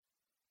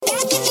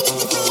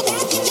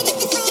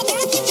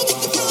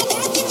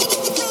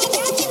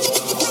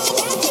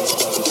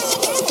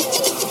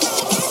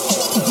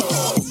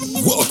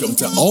Welcome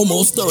to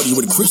Almost 30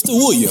 with Krista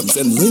Williams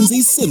and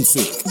Lindsay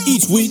Simsick.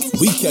 Each week,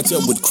 we catch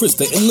up with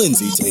Krista and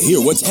Lindsay to hear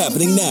what's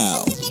happening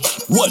now,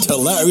 what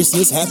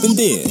hilariousness happened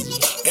then,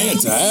 and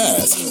to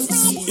ask,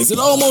 is it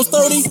almost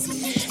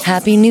 30?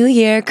 Happy New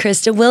Year,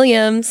 Krista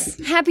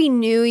Williams. Happy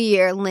New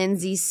Year,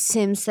 Lindsay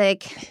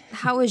Simsick.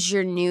 How was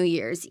your New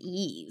Year's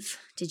Eve?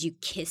 Did you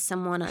kiss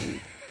someone on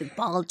the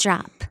ball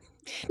drop?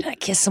 Did I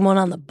kiss someone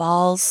on the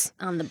balls?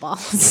 On the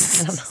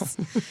balls.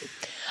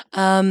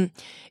 I don't know.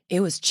 It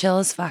was chill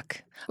as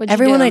fuck. What'd you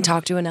Everyone do? I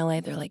talked to in LA,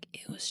 they're like,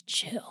 it was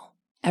chill.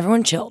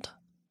 Everyone chilled.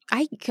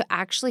 I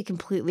actually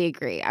completely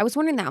agree. I was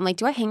wondering that. I'm like,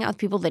 do I hang out with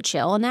people that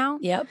chill now?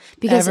 Yep.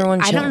 Because Everyone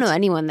I don't chilled. know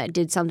anyone that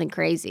did something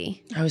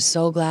crazy. I was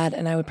so glad,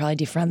 and I would probably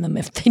defriend them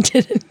if they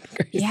didn't.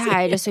 Yeah,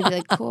 I just would be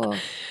like, cool.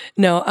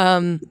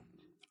 No,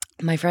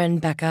 my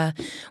friend Becca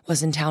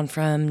was in town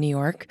from New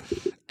York,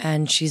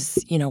 and she's,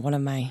 one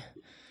of my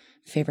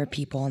favorite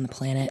people on the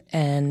planet,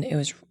 and it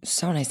was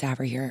so nice to have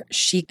her here.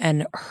 She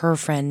and her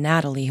friend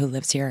Natalie, who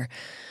lives here,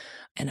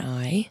 and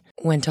I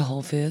went to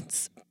Whole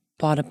Foods,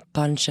 bought a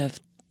bunch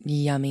of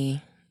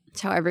yummy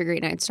That's how every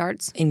great night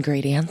starts.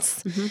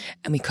 ingredients,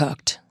 and we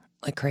cooked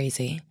like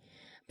crazy.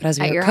 But as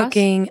we At were your house?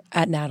 cooking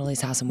at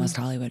Natalie's house in West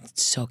Hollywood,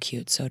 it's so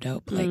cute, so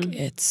dope. Like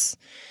it's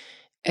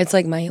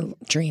like my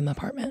dream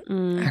apartment,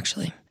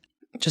 actually.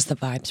 Just the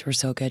vibes were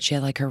so good. She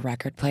had like her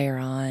record player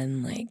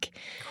on, like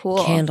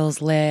Cool.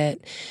 candles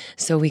lit.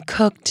 So we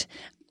cooked,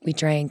 we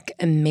drank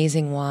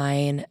amazing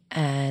wine,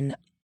 and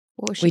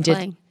What was she we did-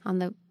 playing on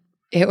the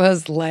it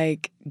was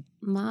like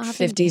Marvin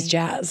 50s Gaye?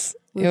 jazz.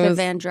 It Luther was,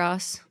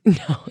 Vandross.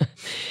 no.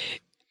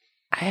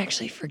 I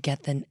actually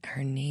forget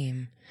her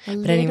name.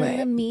 But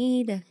anyway,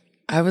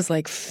 I was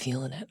like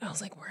feeling it. I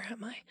was like, where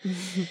am I?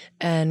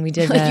 And we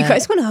did like, you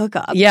guys want to hook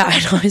up? Yeah, I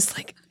know. I was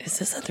like, is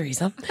this a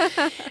threesome?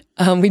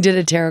 We did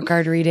a tarot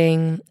card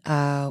reading.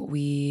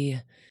 We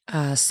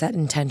set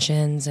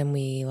intentions, and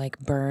we like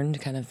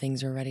burned kind of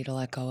things we're ready to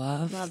let go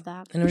of. Love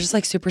that. And it was just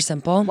like super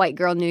simple. White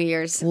girl New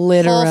Year's.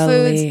 Literally. Whole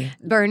Foods,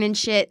 burning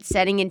shit,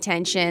 setting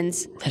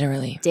intentions.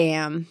 Literally.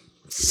 Damn.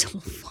 So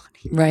funny.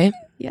 Right?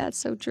 Yeah, it's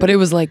so true. But it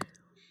was like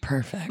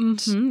perfect.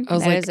 Mhm. I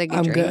was That like, is a good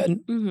I'm dream.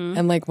 good. Mm-hmm.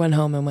 And like went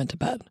home and went to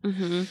bed.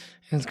 Mm-hmm.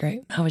 It was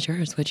great. How was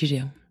yours? What'd you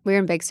do? We were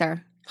in Big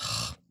Sur.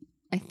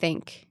 I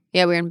think.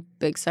 Yeah, we were in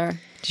Big Sur.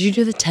 Did you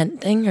do the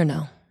tent thing or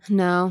no?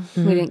 No,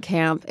 we didn't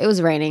camp. It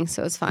was raining,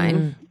 so it was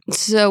fine.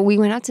 So we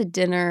went out to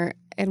dinner,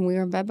 and we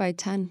were in bed by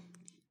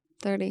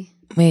 10:30.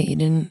 Wait, you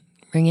didn't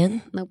ring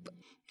in? Nope.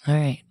 All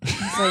right.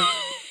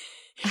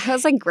 I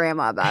was like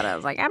grandma about it. I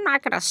was like, I'm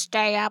not going to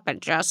stay up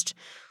and just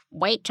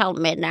wait till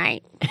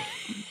midnight.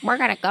 We're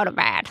going to go to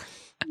bed.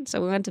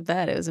 So we went to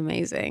bed. It was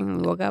amazing.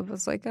 We woke up. It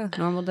was like a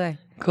normal day.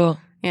 Cool.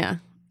 Yeah.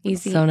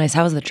 Easy. So nice.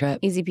 How was the trip?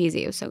 Easy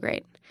peasy. It was so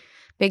great.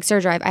 Big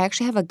Sur Drive. I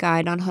actually have a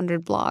guide on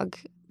 100 blog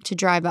to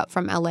drive up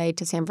from LA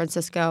to San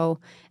Francisco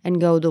and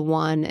go to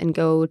one and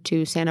go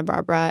to Santa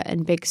Barbara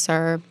and Big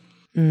Sur.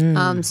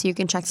 So you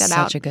can check that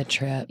out. Such a good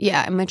trip.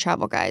 Yeah, and my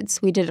travel guides.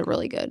 We did it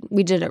really good.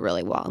 We did it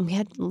really well. And we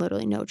had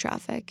literally no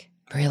traffic.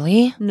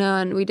 Really?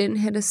 None. We didn't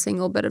hit a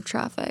single bit of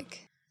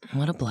traffic.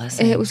 What a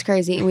blessing. It was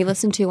crazy. And we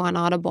listened to on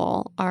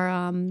Audible our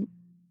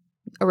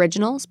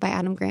Originals by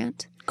Adam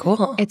Grant.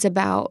 cool. It's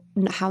about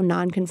how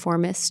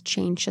nonconformists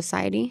change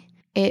society.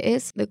 It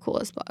is the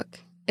coolest book.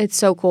 It's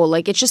so cool.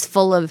 Like, it's just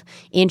full of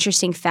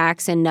interesting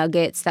facts and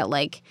nuggets that,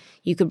 like,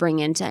 you could bring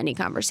into any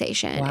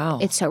conversation. Wow.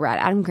 It's so rad.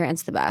 Adam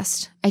Grant's the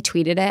best. I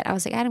tweeted it. I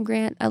was like, Adam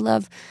Grant, I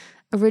love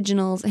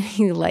Originals. And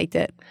he liked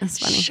it. That's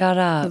funny. Shut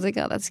I up. was like,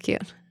 oh, that's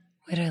cute.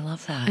 Wait, I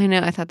love that. I know.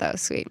 I thought that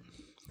was sweet.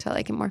 So I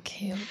like it more.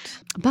 Cute.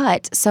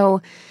 But,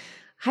 so,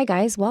 hi,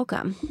 guys.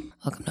 Welcome.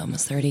 Welcome to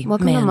Almost 30.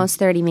 Welcome Man, to Almost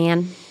 30,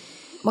 man.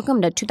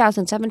 Welcome to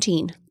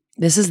 2017.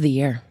 This is the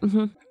year.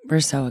 Mm-hmm. We're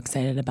so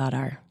excited about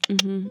our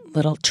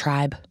little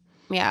tribe.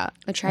 Yeah,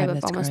 a tribe of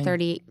that's almost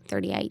growing.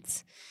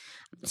 38s.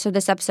 So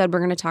this episode, we're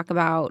going to talk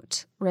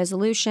about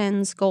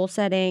resolutions, goal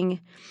setting,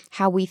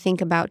 how we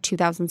think about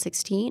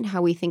 2016,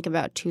 how we think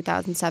about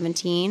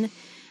 2017,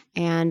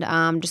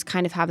 and just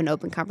kind of have an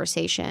open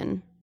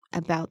conversation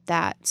about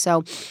that. So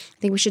I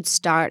think we should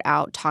start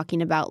out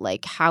talking about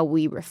like how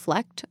we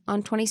reflect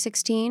on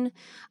 2016,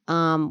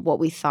 what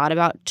we thought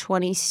about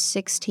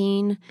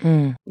 2016.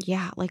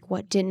 Yeah, like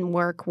what didn't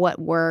work, what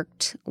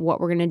worked, what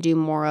we're going to do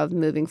more of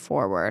moving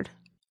forward.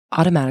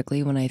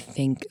 Automatically, when I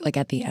think like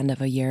at the end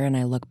of a year and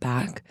I look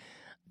back,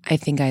 I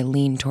think I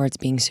lean towards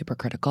being super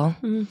critical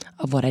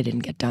of what I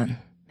didn't get done.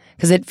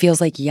 Because it feels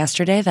like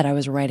yesterday that I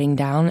was writing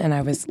down and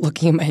I was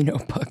looking at my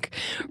notebook,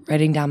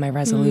 writing down my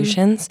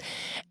resolutions.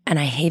 And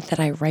I hate that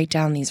I write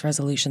down these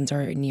resolutions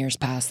or in years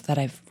past that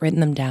I've written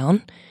them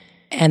down.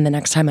 And the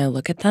next time I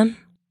look at them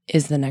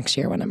is the next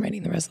year when I'm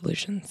writing the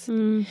resolutions.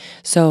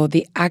 So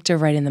the act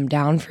of writing them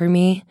down for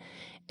me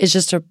is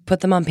just to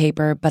put them on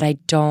paper, but I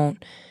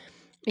don't.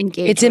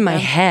 Engage It's in with my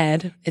them.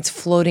 head. It's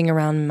floating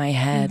around in my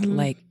head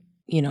like,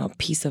 a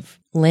piece of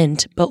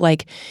lint, but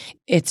like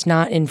it's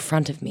not in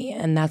front of me.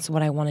 And that's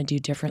what I want to do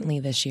differently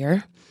this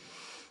year.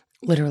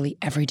 Literally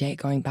every day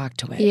going back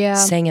to it,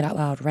 saying it out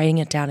loud, writing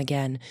it down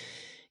again,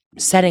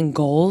 setting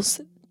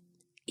goals,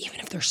 even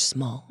if they're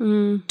small,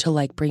 to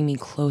like bring me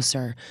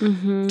closer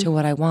to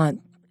what I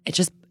want. It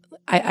just,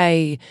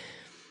 I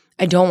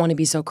don't want to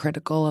be so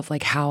critical of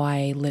like how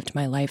I lived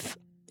my life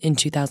in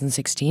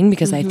 2016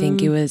 because I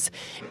think it was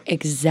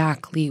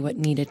exactly what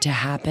needed to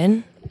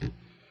happen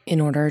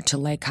in order to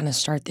like kind of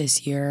start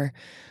this year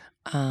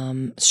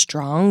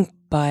strong.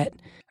 But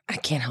I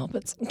can't help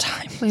it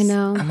sometimes. I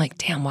know. I'm like,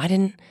 damn, why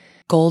didn't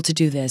goal to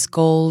do this,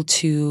 goal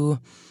to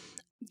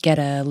get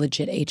a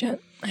legit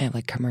agent. I have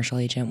like commercial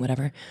agent,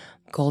 whatever.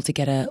 Goal to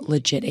get a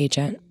legit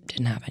agent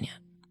didn't happen yet.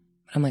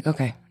 But I'm like,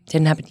 okay,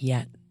 didn't happen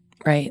yet.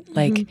 Right?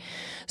 Like,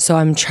 so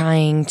I'm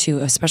trying to,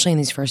 especially in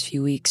these first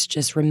few weeks,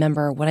 just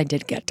remember what I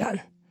did get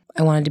done.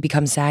 I wanted to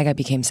become SAG, I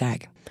became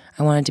SAG.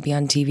 I wanted to be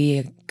on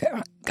TV, I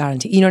got on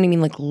TV. You know what I mean?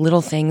 Like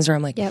little things where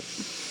I'm like,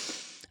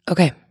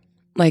 okay,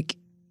 like,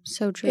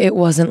 so true. It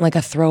wasn't like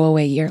a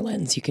throwaway year,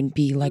 Linz. You can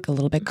be like a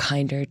little bit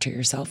kinder to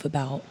yourself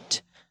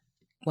about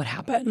what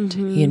happened,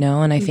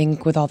 And I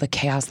think with all the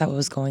chaos that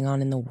was going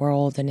on in the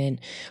world and in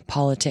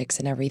politics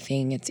and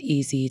everything, it's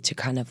easy to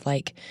kind of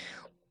like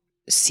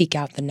seek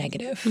out the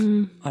negative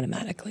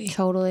automatically.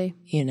 Totally.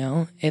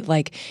 It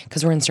like,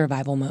 because we're in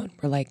survival mode.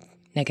 We're like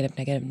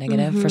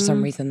negative. For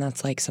some reason,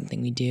 that's like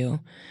something we do.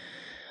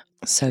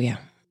 So yeah.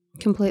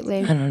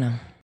 Completely. I don't know.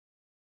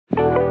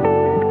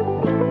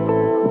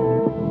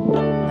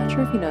 Not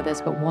sure if you know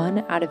this, but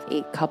 1 out of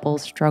 8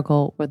 couples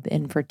struggle with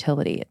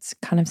infertility. It's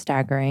kind of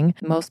staggering.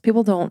 Most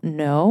people don't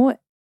know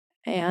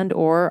and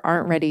or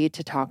aren't ready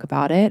to talk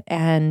about it.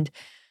 And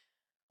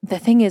the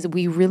thing is,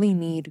 we really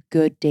need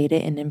good data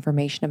and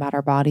information about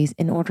our bodies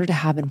in order to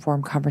have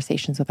informed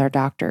conversations with our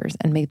doctors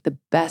and make the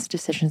best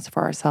decisions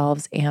for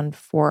ourselves and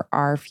for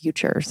our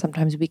future.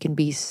 Sometimes we can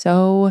be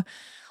so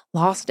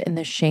lost in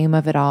the shame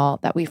of it all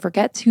that we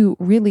forget to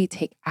really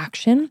take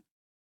action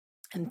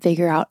and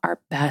figure out our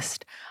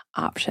best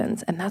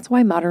options. And that's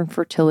why Modern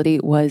Fertility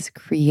was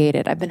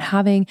created. I've been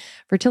having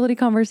fertility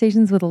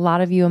conversations with a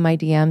lot of you in my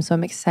DMs, so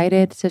I'm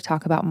excited to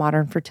talk about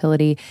Modern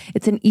Fertility.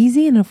 It's an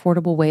easy and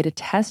affordable way to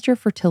test your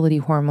fertility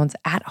hormones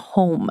at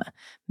home,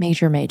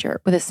 major,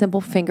 with a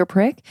simple finger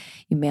prick.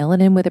 You mail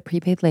it in with a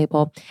prepaid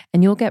label,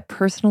 and you'll get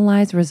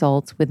personalized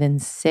results within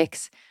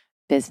 6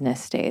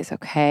 business days,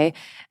 okay?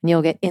 And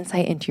you'll get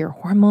insight into your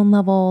hormone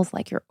levels,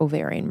 like your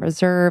ovarian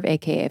reserve,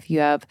 aka if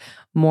you have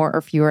more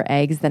or fewer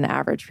eggs than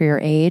average for your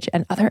age,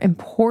 and other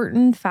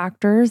important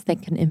factors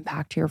that can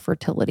impact your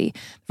fertility.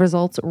 The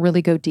results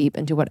really go deep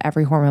into what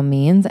every hormone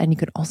means, and you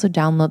can also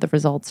download the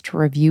results to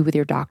review with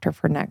your doctor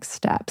for next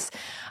steps.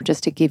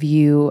 Just to give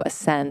you a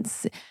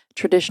sense,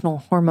 traditional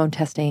hormone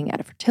testing at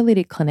a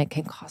fertility clinic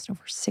can cost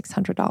over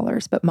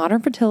 $600, but Modern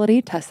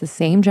Fertility tests the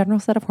same general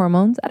set of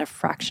hormones at a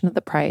fraction of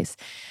the price.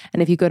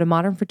 And if you go to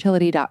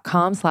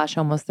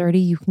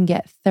modernfertility.com/almost30, you can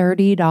get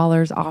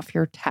 $30 off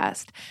your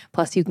test.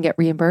 Plus, you can get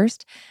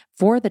reimbursed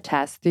for the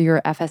test through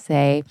your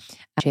FSA,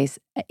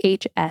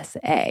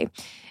 HSA.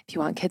 If you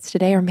want kids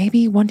today or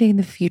maybe one day in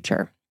the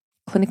future,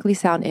 clinically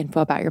sound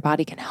info about your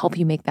body can help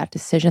you make that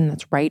decision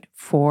that's right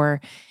for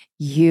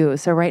you.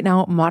 So right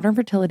now, Modern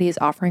Fertility is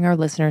offering our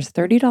listeners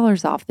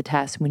 $30 off the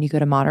test when you go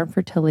to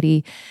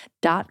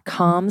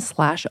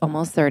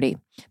modernfertility.com/almost30.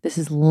 This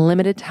is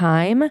limited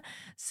time,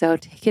 so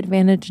take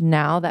advantage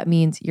now. That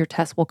means your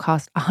test will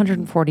cost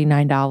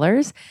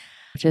 $149,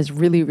 which is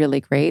really,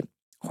 really great.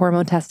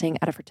 Hormone testing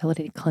at a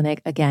fertility clinic,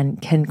 again,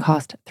 can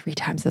cost 3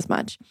 times as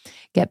much.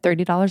 Get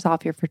 $30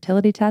 off your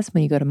fertility test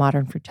when you go to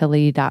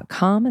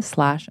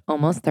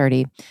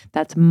modernfertility.com/almost30.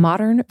 That's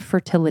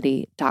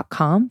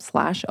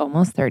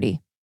modernfertility.com/almost30.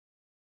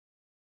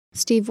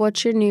 Steve,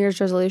 what's your New Year's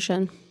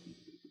resolution?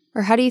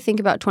 Or how do you think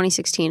about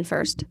 2016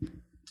 first?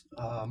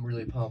 I'm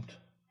really pumped. I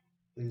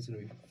think it's going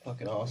to be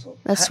fucking awesome.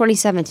 That's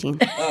 2017.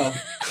 Oh,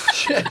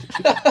 shit.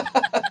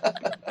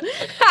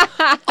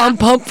 I'm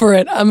pumped for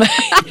it.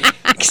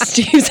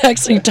 Steve's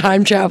actually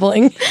time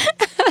traveling.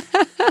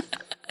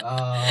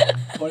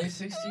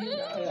 2016,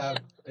 yeah,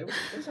 it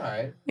was all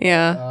right.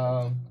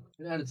 Yeah.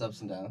 It had its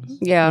ups and downs.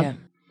 Yeah.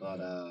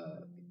 But,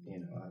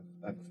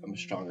 I'm a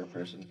stronger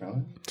person from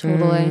it.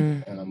 Totally.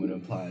 And I'm going to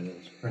apply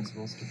those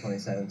principles to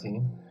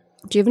 2017.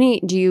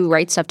 Do you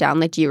write stuff down?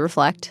 Like, do you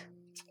reflect?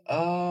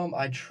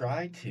 I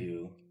try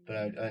to,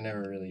 but I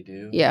never really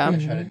do. Yeah. I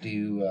try to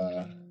do,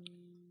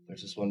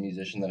 there's this one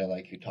musician that I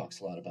like who talks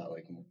a lot about,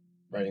 like,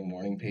 writing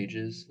morning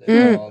pages.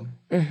 Who?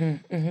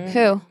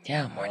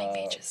 Yeah, morning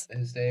pages.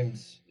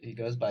 He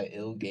goes by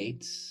Ill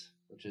Gates,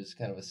 which is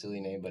kind of a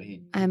silly name, but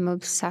I'm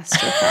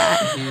obsessed with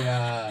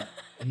that.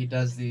 he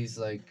does these,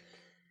 like,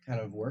 kind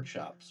of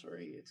workshops where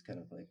it's kind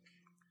of like...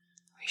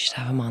 We should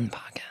have him on the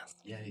podcast.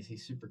 Yeah,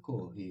 he's super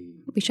cool.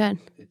 We should.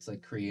 It's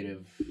like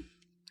creative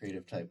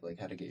type, like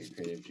how to get your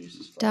creative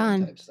juices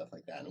flowing type stuff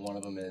like that. And one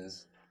of them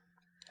is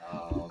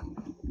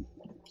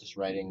just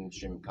writing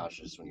stream of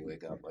consciousness when you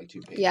wake up, like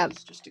 2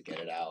 pages, just to get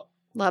it out.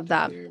 Love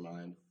that. Clear your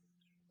mind.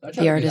 I try The to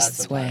do that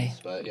artist's way. sometimes,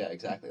 but yeah,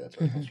 exactly. That's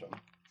where it comes from.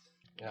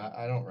 Yeah,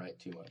 I don't write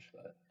too much,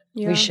 but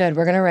Yeah. We should.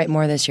 We're gonna write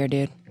more this year,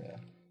 dude.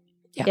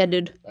 Yeah. Yeah,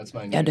 dude. that's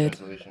my New Yeah, Year's dude.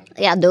 resolution.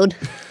 Yeah, dude.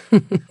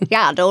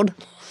 Yeah, dude.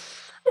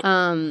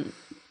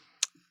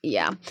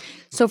 Yeah.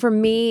 So for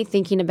me,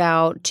 thinking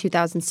about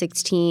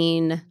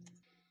 2016,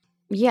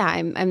 yeah,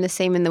 I'm the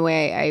same in the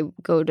way I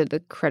go to the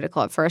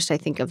critical at first. I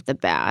think of the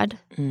bad.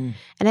 Mm.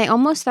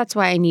 And that's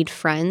why I need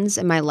friends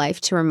in my life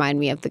to remind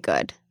me of the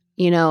good.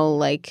 You know,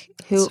 like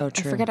So I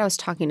true. forget, I was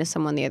talking to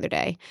someone the other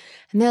day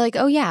and they're like,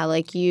 oh yeah,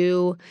 like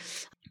you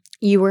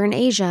were in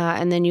Asia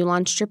and then you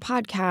launched your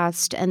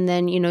podcast and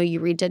then, you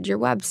redid your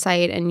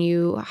website and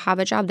you have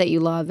a job that you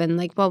love and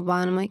like blah, blah,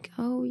 blah. And I'm like,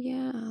 oh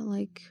yeah,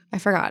 like I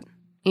forgot.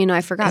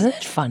 I forgot. Isn't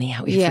it funny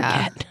how we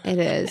forget? It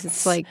is.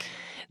 It's like,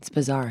 It's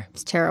bizarre.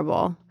 it's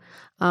terrible.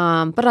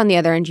 But on the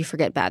other end, you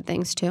forget bad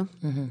things too,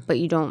 Mm-hmm. but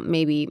you don't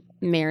maybe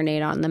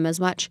marinate on them as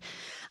much.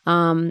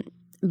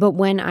 But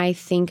when I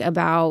think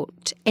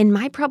about, and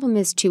my problem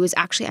is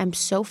actually I'm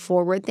so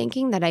forward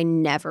thinking that I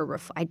never,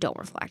 I don't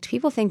reflect.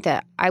 People think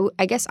that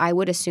I guess I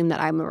would assume that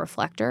I'm a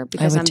reflector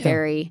because would I'm too.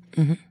 very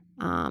Mhm.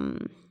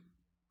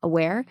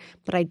 aware,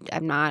 but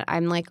I'm not.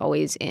 I'm like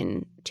always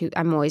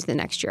I'm always the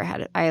next year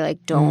ahead. I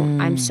like don't,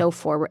 I'm so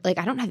forward. Like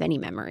I don't have any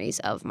memories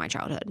of my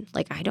childhood.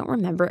 Like I don't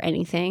remember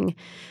anything.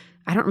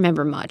 I don't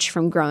remember much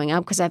from growing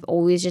up because I've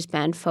always just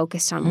been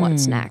focused on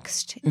what's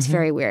next. It's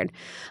very weird.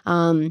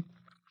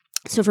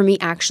 So for me,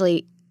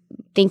 actually,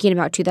 thinking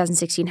about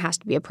 2016 has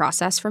to be a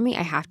process for me.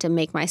 I have to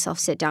make myself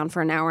sit down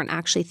for an hour and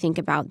actually think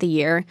about the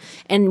year.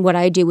 And what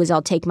I do is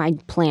I'll take my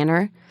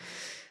planners,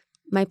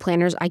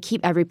 I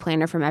keep every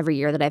planner from every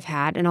year that I've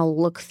had, and I'll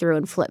look through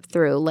and flip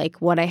through like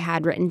what I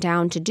had written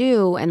down to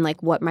do and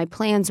like what my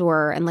plans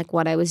were and like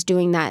what I was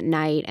doing that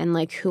night and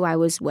like who I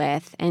was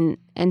with and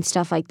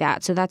stuff like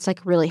that. So that's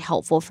like really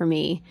helpful for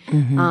me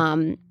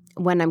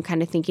when I'm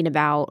kind of thinking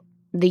about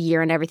the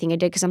year and everything I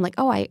did, because I'm like,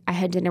 oh, I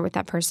had dinner with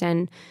that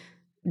person.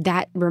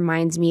 That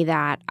reminds me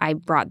that I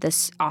brought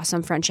this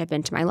awesome friendship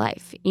into my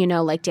life,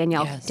 like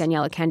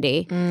Daniela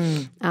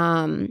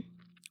Kendi,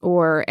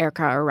 or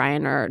Erica or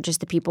Ryan, or just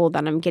the people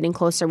that I'm getting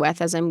closer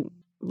with as I'm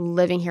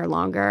living here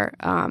longer.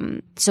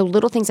 So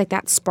little things like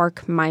that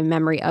spark my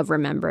memory of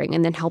remembering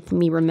and then help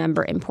me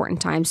remember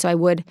important times. So I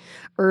would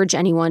urge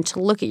anyone to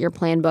look at your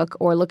plan book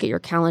or look at your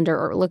calendar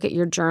or look at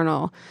your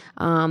journal,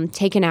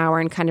 take an hour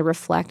and kind of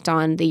reflect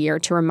on the year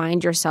to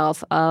remind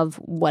yourself of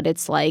what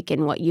it's like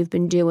and what you've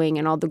been doing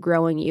and all the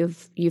growing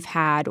you've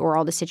had or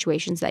all the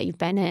situations that you've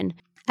been in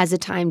as a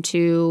time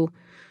to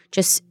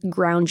just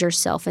ground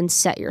yourself and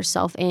set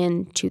yourself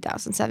in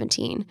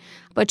 2017.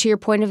 But to your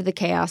point of the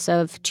chaos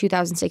of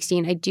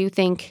 2016, I do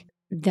think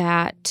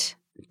that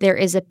there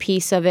is a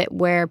piece of it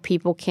where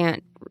people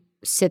can't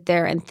sit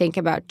there and think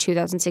about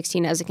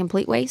 2016 as a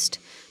complete waste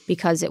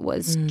because it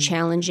was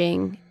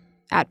challenging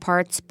at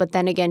parts. But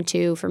then again,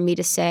 too, for me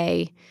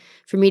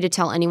to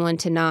tell anyone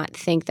to not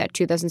think that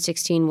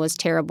 2016 was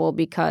terrible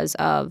because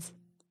of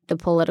the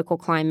political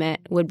climate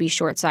would be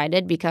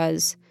short-sighted,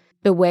 because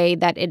the way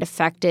that it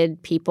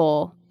affected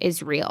people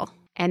is real.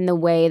 And the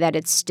way that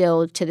it's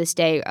still to this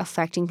day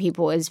affecting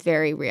people is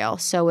very real.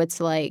 So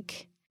it's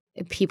like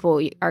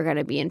people are going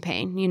to be in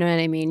pain. You know what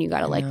I mean? You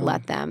got to like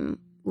let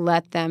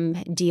them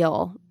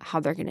deal how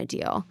they're going to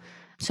deal.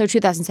 So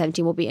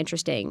 2017 will be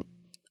interesting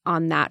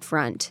on that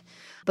front.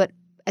 But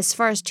as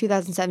far as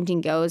 2017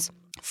 goes,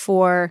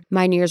 for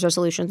my New Year's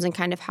resolutions and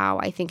kind of how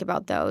I think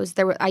about those,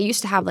 I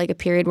used to have like a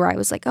period where I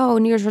was like, oh,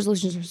 New Year's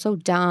resolutions are so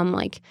dumb.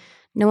 Like,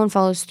 no one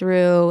follows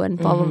through and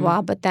blah, blah,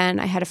 blah. But then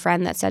I had a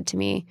friend that said to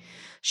me,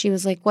 she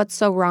was like, what's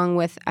so wrong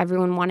with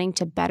everyone wanting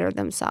to better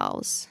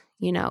themselves?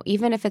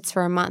 Even if it's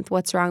for a month,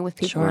 what's wrong with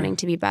people wanting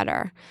to be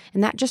better?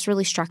 And that just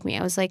really struck me.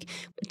 I was like,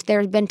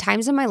 there have been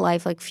times in my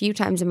life, like few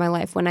times in my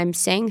life, when I'm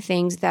saying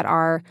things that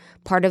are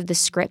part of the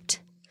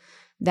script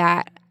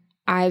that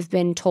I've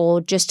been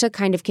told just to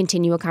kind of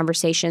continue a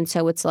conversation.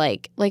 So it's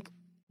like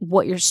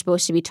what you're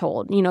supposed to be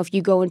told. If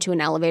you go into an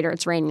elevator,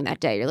 it's raining that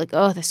day, you're like,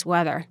 oh, this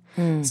weather,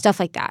 stuff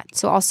like that.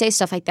 So I'll say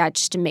stuff like that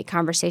just to make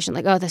conversation,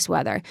 like, oh, this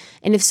weather.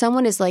 And if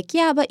someone is like,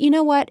 yeah, but you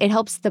know what? It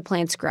helps the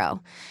plants grow.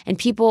 And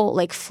people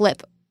like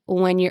flip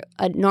when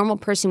a normal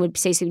person would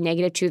say something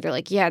negative too. They're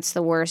like, yeah, it's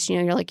the worst.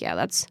 You're like, yeah,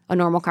 that's a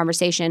normal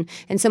conversation.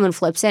 And someone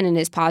flips in and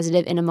is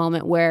positive in a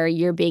moment where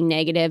you're being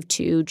negative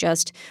to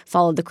just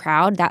follow the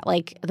crowd. That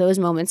like those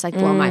moments like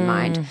blow my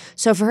mind.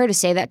 So for her to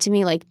say that to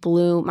me like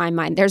blew my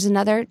mind. There's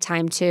another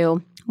time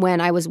too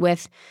when I was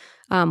with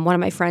one of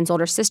my friend's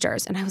older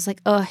sisters, and I was like,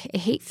 oh, I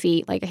hate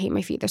feet. Like I hate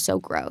my feet. They're so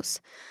gross.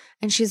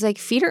 And she's like,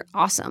 feet are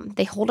awesome.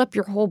 They hold up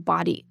your whole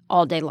body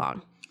all day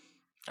long.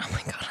 Oh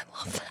my God, I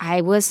love that.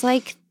 I was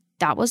like,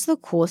 that was the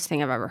coolest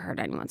thing I've ever heard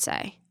anyone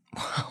say.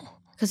 Wow.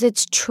 Because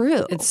it's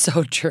true. It's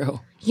so true.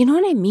 You know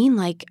what I mean?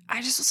 Like,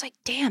 I just was like,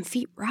 damn,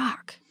 feet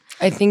rock.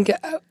 I think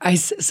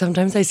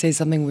sometimes I say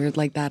something weird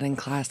like that in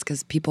class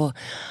because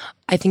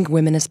I think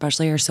women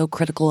especially are so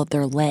critical of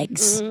their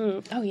legs.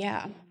 Oh,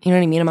 yeah. You know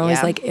what I mean? I'm always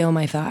Yeah. like, ew,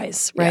 my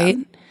thighs, right?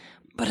 Yeah.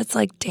 But it's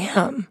like,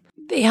 damn,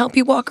 they help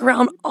you walk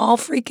around all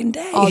freaking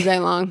day. All day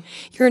long.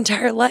 Your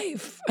entire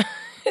life.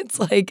 It's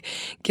like,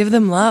 give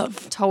them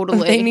love.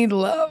 Totally. They need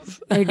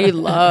love. I do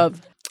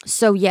love.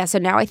 So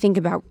now I think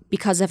about,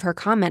 because of her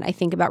comment, I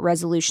think about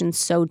resolutions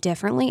so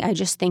differently. I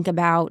just think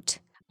about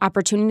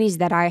opportunities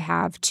that I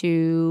have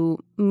to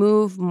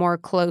move more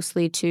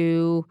closely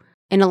to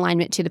in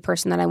alignment to the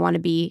person that I want to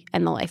be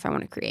and the life I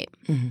want to create.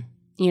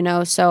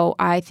 Mm-hmm. So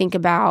I think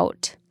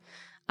about,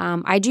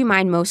 I do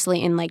mine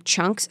mostly in like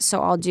chunks.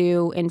 So I'll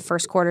do in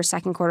first quarter,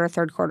 second quarter,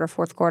 third quarter,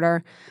 fourth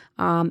quarter.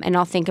 And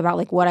I'll think about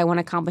like what I want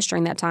to accomplish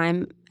during that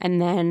time.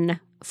 And then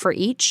for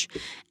each.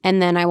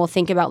 And then I will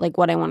think about like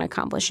what I want to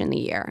accomplish in the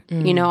year.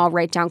 I'll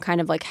write down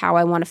kind of like how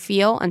I want to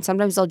feel. And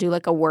sometimes I'll do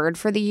like a word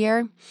for the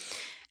year.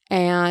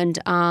 And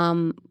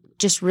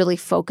just really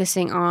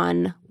focusing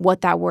on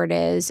what that word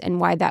is and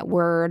why that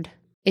word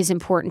is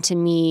important to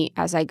me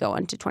as I go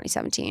into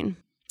 2017.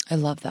 I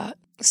love that.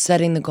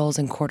 Setting the goals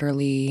in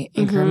quarterly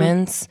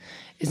increments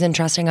is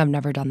interesting. I've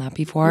never done that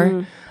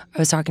before. I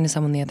was talking to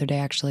someone the other day,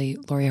 actually,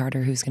 Lori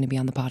Harder, who's going to be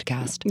on the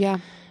podcast. Yeah.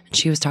 And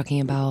she was talking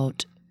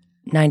about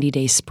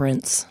 90-day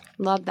sprints.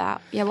 Love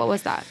that. Yeah, what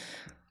was that?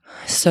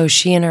 So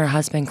she and her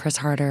husband, Chris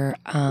Harder,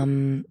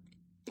 are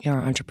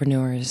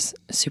entrepreneurs,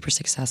 super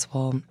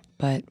successful.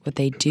 But what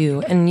they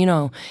do, and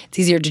it's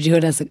easier to do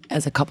it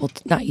as a couple,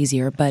 not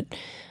easier, but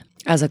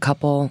as a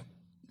couple,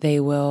 they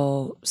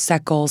will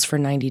set goals for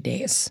 90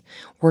 days,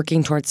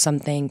 working towards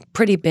something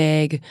pretty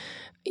big,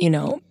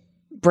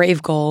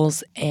 brave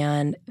goals,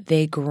 and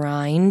they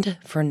grind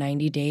for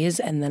 90 days.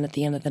 And then at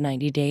the end of the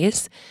 90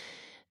 days,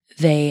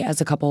 they,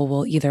 as a couple,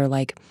 will either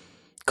like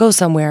go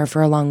somewhere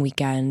for a long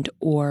weekend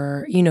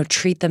or,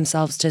 treat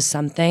themselves to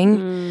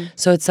something.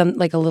 So it's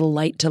like a little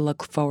light to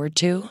look forward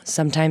to.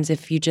 Sometimes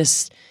if you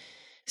just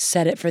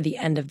set it for the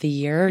end of the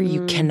year,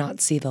 you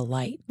cannot see the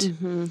light.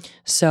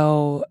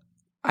 So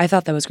I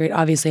thought that was great.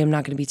 Obviously, I'm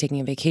not going to be taking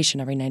a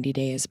vacation every 90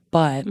 days,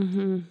 but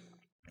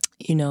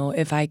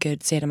if I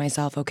could say to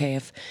myself, okay,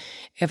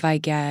 if I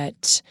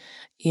get,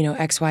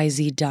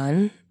 XYZ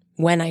done,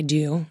 when I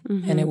do,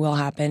 and it will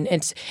happen,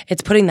 it's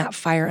putting that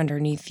fire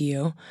underneath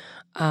you,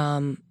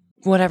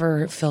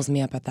 whatever fills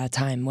me up at that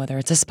time, whether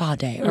it's a spa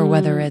day or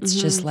whether it's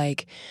just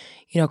like,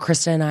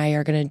 Krista and I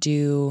are going to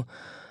do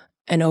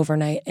an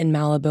overnight in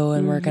Malibu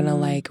and we're going to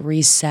like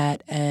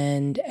reset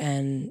and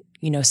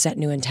set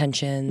new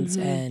intentions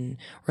and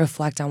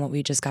reflect on what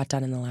we just got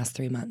done in the last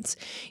 3 months.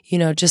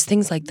 Just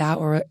things like that,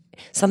 or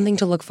something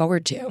to look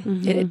forward to.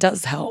 It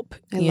does help,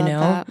 I love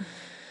that.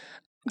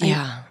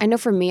 Yeah. I know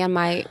for me on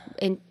my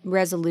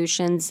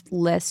resolutions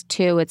list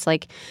too, it's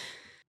like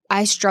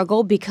I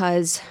struggle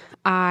because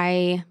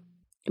I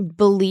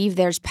believe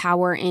there's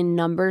power in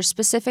number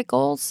specific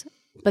goals,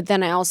 but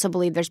then I also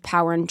believe there's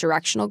power in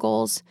directional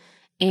goals.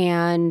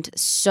 And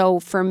so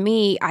for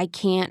me, I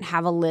can't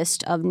have a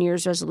list of New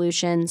Year's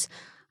resolutions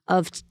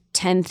of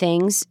 10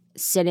 things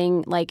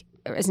sitting, like,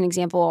 as an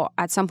example,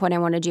 at some point I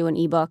want to do an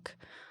ebook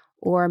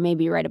or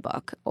maybe write a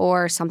book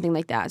or something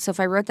like that. So if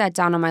I wrote that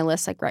down on my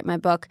list, like write my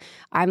book,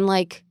 I'm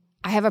like,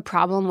 I have a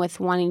problem with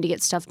wanting to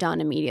get stuff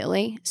done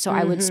immediately. So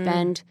I would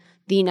spend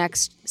the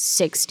next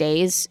 6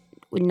 days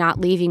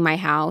not leaving my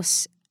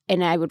house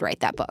and I would write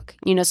that book.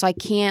 So I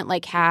can't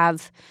like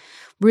have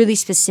really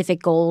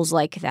specific goals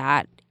like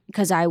that,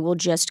 because I will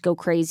just go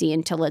crazy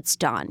until it's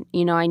done.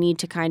 I need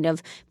to kind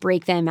of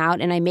break them out,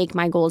 and I make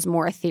my goals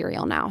more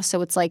ethereal now.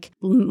 So it's like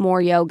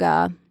more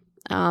yoga,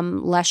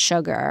 less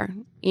sugar,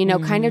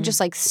 kind of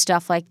just like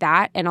stuff like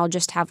that. And I'll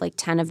just have like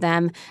 10 of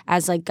them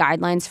as like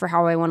guidelines for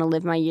how I want to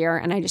live my year.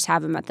 And I just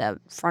have them at the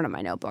front of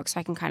my notebook so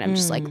I can kind of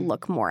just like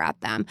look more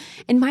at them.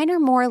 And mine are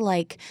more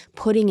like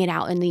putting it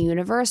out in the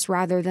universe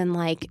rather than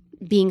like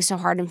being so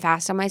hard and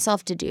fast on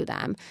myself to do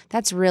them.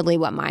 That's really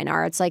what mine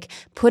are. It's like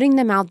putting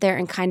them out there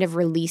and kind of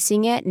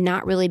releasing it,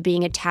 not really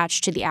being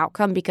attached to the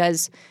outcome,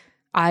 because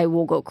I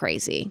will go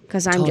crazy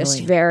because I'm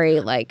just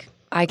very like...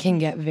 I can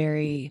get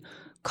very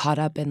caught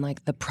up in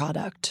like the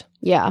product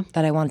that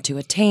I want to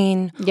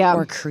attain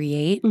or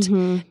create.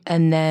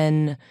 And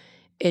then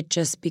it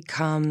just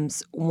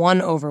becomes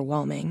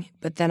overwhelming.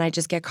 But then I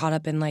just get caught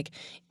up in like,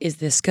 is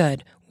this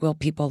good? Will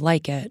people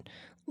like it?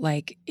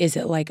 Like, is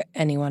it like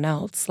anyone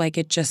else? Like,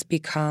 it just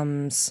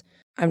becomes,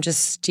 I'm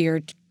just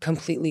steered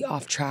completely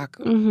off track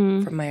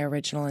from my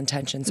original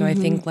intention. So I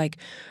think like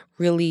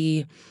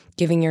really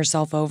giving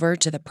yourself over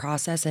to the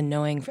process and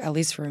knowing, at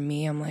least for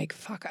me, I'm like,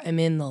 fuck, I'm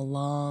in the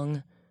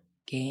long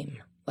game,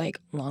 like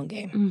long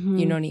game.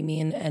 You know what I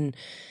mean? And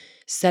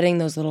setting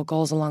those little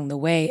goals along the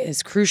way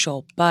is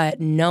crucial, but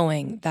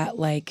knowing that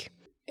like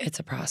it's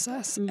a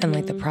process and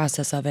like the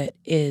process of it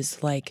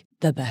is like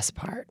the best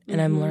part. And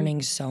I'm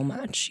learning so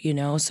much,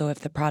 So if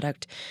the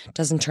product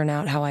doesn't turn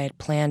out how I had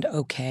planned,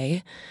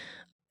 okay.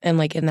 And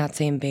like in that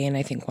same vein,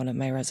 I think one of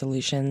my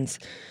resolutions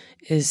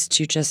is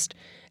to just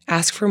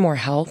ask for more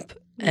help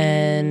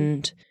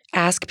and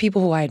ask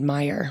people who I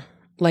admire,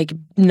 like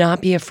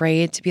not be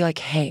afraid to be like,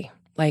 hey,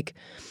 like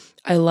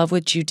I love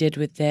what you did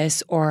with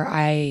this, or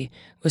I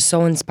was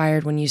so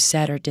inspired when you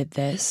said or did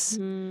this.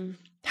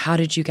 How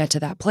did you get to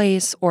that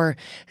place? Or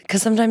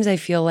because sometimes I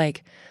feel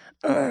like,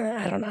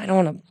 I don't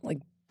want to like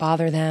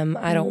bother them.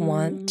 I don't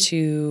want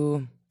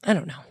to, I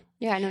don't know.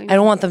 Yeah, I know. I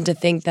don't want them to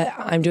think that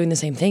I'm doing the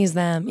same thing as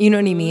them. You know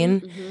what I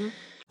mean? Mm-hmm.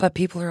 But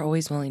people are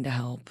always willing to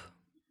help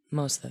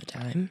most of the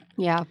time.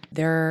 Yeah.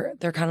 They're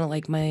kind of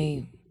like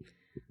my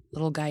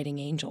little guiding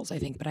angels, I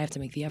think, but I have to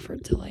make the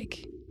effort to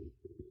like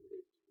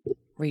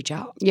reach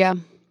out Yeah.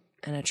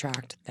 and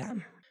attract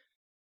them.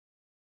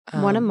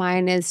 One of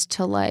mine is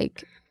to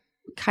like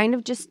kind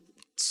of just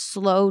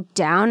slow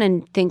down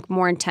and think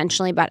more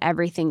intentionally about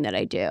everything that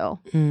I do.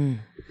 Mm.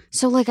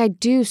 So like I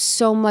do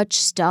so much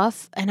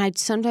stuff and I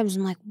sometimes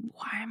I'm like,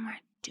 why am I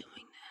doing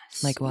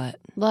this? Like what?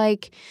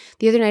 Like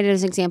the other night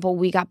as an example,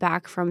 we got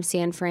back from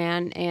San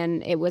Fran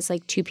and it was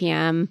like 2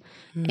 p.m.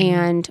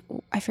 And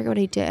I forget what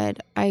I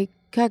did. I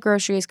got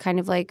groceries, kind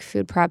of like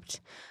food prepped,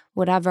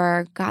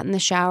 whatever, got in the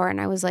shower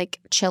and I was like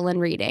chilling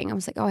reading. I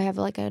was like, oh, I have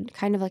like a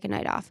kind of like a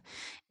night off.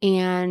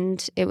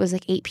 And it was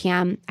like 8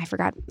 p.m. I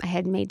forgot I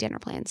had made dinner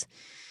plans,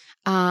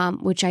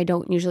 which I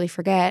don't usually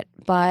forget.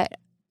 But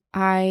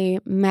I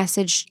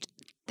messaged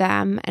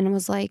them and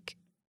was like,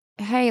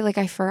 hey, like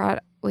I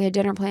forgot we had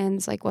dinner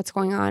plans. Like what's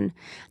going on?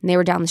 And they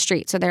were down the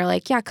street. So they're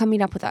like, yeah, come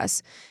meet up with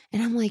us.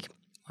 And I'm like,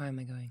 Why am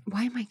I going?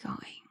 why am I going?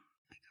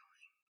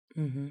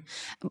 Mm-hmm.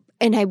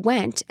 And I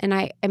went and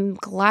I am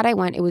glad I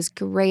went. It was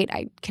great.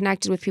 I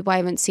connected with people I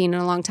haven't seen in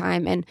a long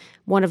time. And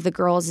one of the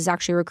girls is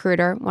actually a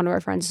recruiter. One of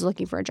our friends is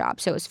looking for a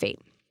job. So it was fate.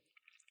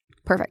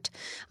 Perfect.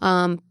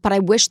 But I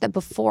wish that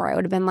before I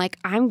would have been like,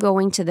 I'm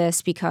going to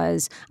this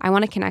because I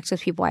want to connect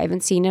with people I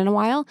haven't seen in a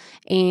while.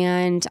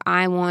 And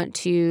I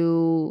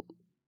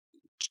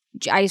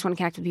just want to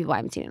connect with people I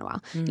haven't seen in a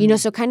while. You know,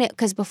 so kind of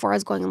because before I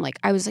was going,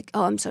 I was like,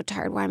 oh, I'm so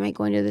tired. Why am I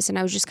going to this? And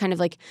I was just kind of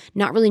like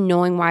not really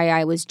knowing why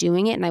I was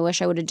doing it. And I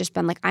wish I would have just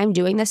been like, I'm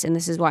doing this and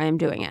this is why I'm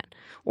doing it.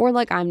 Or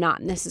like, I'm not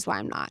and this is why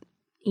I'm not.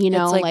 You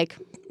know, It's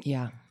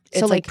yeah. It's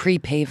So, like like,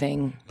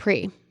 pre-paving.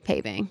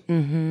 pre-paving.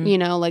 Mm-hmm. You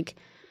know, like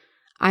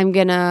I'm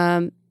going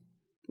to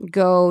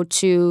go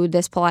to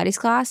this Pilates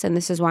class and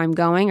this is why I'm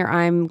going. Or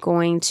I'm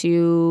going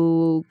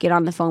to get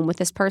on the phone with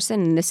this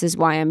person and this is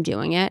why I'm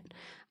doing it.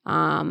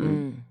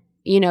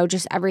 You know,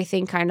 just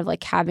everything kind of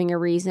like having a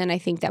reason. I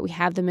think that we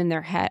have them in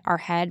our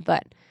head,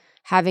 but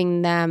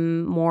having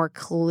them more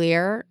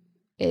clear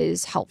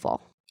is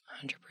helpful.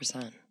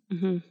 100%.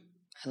 Mm-hmm.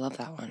 I love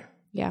that one.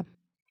 Yeah.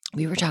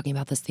 We were talking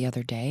about this the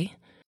other day.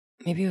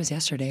 Maybe it was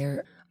yesterday,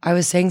 or I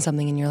was saying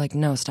something and you're like,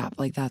 no, stop.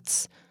 Like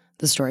that's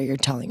the story you're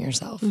telling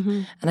yourself.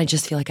 Mm-hmm. And I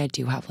just feel like I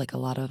do have like a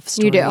lot of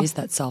You do. stories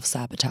that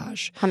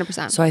self-sabotage.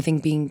 100%. So I think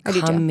I do too.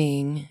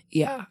 becoming,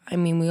 yeah, I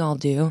mean, we all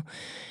do,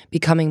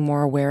 becoming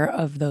more aware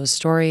of those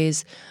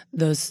stories,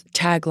 those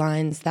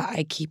taglines that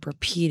I keep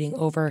repeating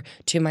over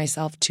to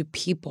myself, to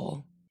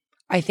people.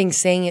 I think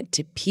saying it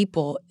to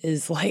people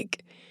is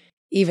like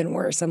even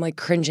worse. I'm like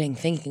cringing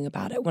thinking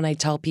about it when I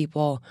tell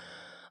people,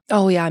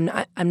 oh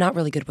yeah, I'm not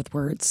really good with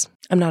words.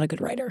 I'm not a good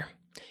writer.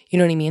 You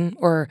know what I mean?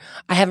 Or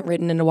I haven't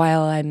written in a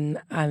while.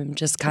 I'm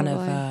just kind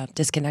of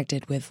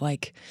disconnected with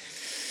like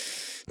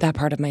that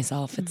part of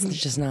myself. It's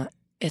just not.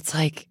 It's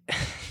like,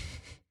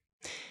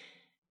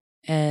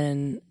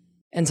 and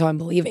so I'm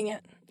believing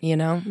it. You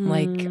know,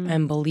 like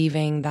I'm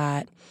believing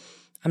that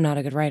I'm not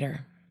a good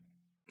writer.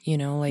 You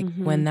know, like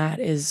when that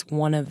is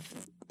one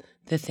of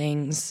the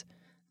things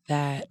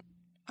that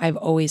I've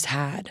always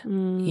had.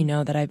 You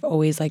know, that I've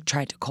always like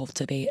tried to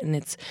cultivate, and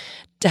it's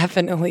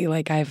definitely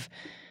like I've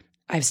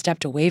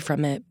stepped away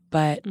from it,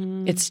 but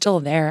it's still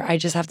there. I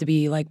just have to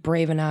be like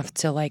brave enough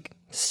to like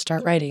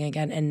start writing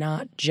again and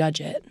not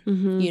judge it,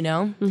 you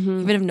know?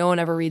 Even if no one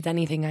ever reads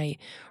anything I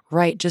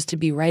write, just to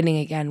be writing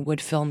again would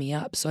fill me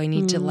up. So I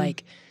need to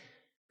like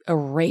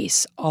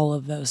erase all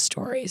of those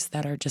stories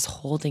that are just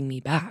holding me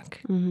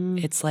back.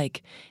 It's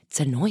like, it's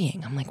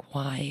annoying. I'm like,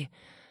 why?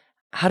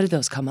 How did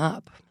those come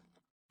up?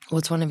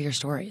 What's one of your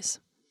stories?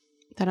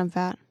 That I'm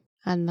fat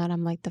and that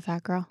I'm like the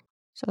fat girl.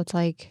 So it's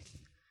like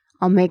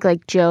I'll make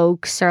like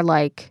jokes or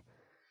like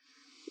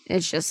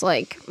it's just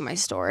like my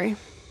story.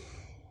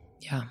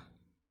 Yeah.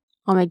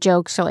 I'll make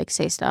jokes or like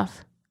say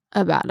stuff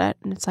about it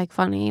and it's like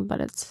funny,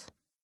 but it's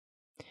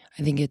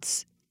I think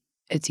it's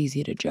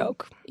easy to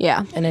joke.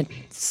 yeah. And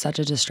it's such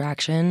a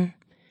distraction,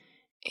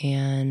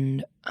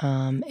 and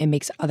it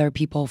makes other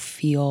people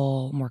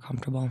feel more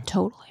comfortable,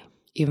 Totally.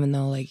 even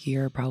though like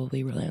you're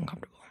probably really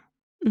uncomfortable.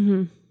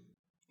 Mm-hmm.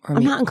 Or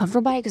I'm not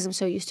uncomfortable by it because I'm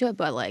so used to it,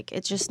 but like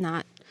it's just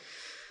not.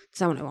 It's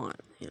not what I want.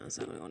 You know, it's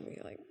not what I want to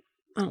be like.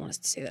 I don't want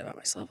to say that about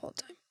myself all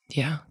the time.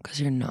 Yeah, because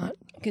you're not.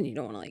 Because you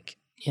don't want to like,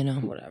 You know.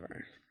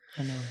 whatever.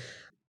 I know.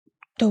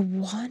 The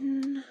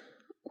one,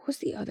 what was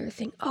the other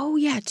thing? Oh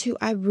yeah, too.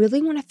 I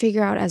really want to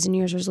figure out as a New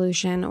Year's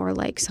resolution or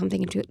like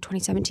something into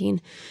 2017.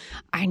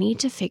 I need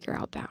to figure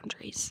out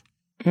boundaries.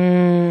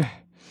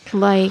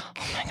 Like,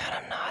 Oh my God,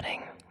 I'm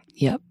nodding.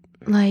 Yep.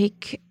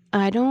 like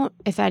I don't.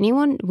 If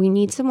anyone, we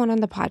need someone on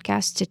the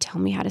podcast to tell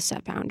me how to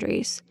set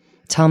boundaries.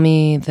 Tell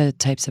me the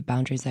types of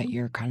boundaries that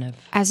you're kind of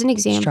As an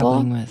example,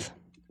 struggling with.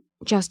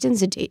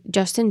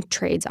 Justin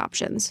trades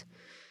options.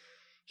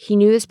 He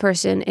knew this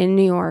person in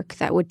New York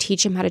that would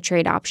teach him how to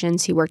trade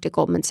options. He worked at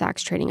Goldman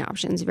Sachs trading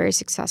options, very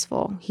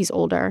successful. He's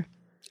older.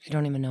 I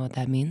don't even know what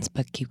that means,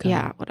 but keep going.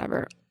 Yeah,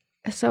 whatever.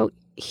 So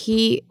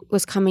he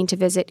was coming to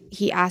visit.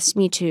 He asked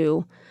me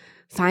to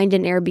find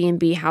an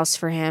Airbnb house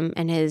for him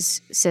and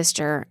his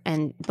sister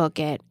and book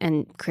it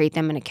and create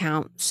them an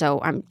account. So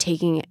I'm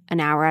taking an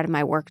hour out of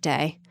my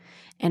workday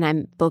and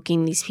I'm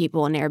booking these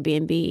people an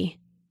Airbnb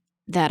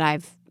that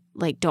I've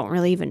like don't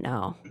really even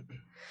know.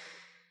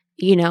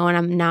 You know, and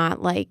I'm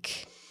not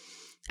like,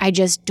 I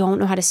just don't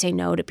know how to say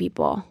no to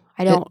people.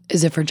 I don't.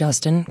 Is it for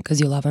Justin? Because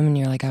you love him and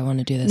you're like, I want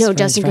to do this. No, for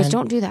Justin his goes,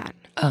 friend? don't do that.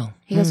 Oh.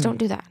 He goes, don't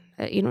do that.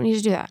 You don't need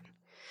to do that.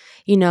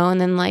 You know,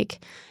 and then like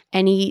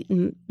any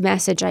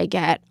message I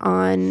get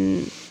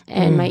on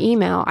in my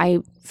email, I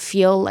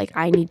feel like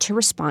I need to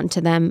respond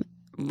to them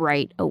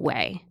right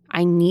away.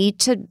 I need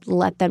to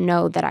let them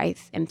know that I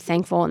am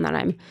thankful and that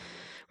I'm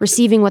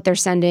receiving what they're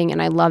sending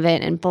and I love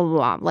it and blah,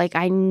 blah, blah. Like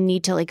I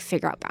need to like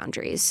figure out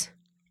boundaries.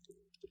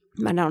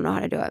 I don't know how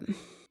to do it.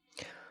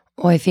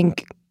 Well, I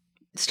think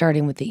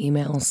starting with the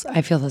emails,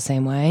 I feel the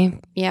same way.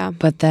 Yeah.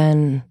 But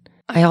then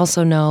I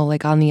also know,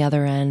 like, on the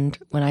other end,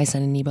 when I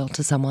send an email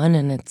to someone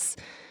and it's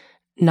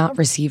not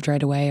received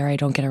right away or I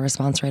don't get a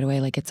response right away,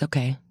 like, it's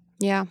okay.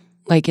 Yeah.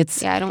 Like,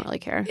 it's Yeah, I don't really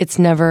care. it's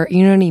never,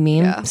 you know what I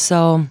mean? Yeah.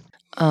 So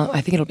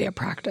I think it'll be a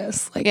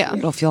practice. Like, Yeah.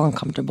 it'll feel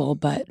uncomfortable,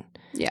 but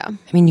Yeah. I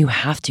mean, you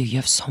have to. You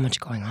have so much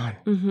going on.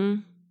 Mm-hmm.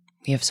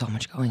 We have so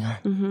much going on.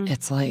 Mm-hmm.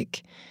 It's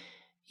like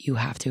you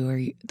have to,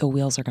 or the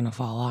wheels are going to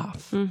fall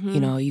off. Mm-hmm.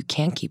 You know, you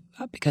can't keep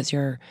up because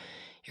you're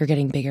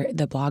getting bigger.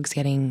 The blog's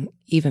getting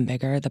even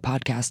bigger. The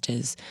podcast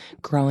is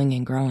growing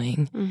and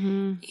growing.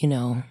 Mm-hmm. You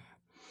know,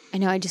 I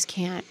know I just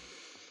can't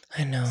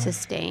I know.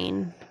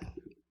 sustain.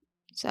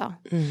 So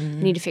Mhm.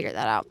 I need to figure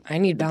that out. I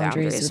need the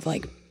boundaries boundaries. with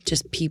like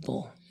just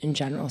people in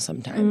general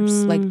sometimes.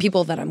 Mm. Like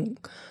people that I'm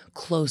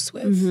close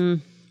with.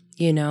 Mm-hmm.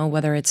 You know,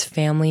 whether it's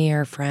family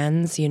or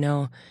friends, you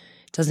know,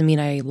 doesn't mean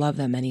I love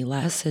them any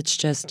less. It's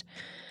just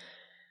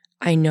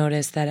I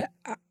notice that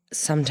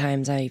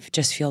sometimes I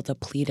just feel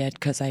depleted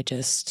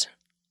because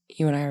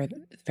you and I are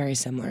very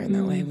similar in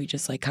that way. We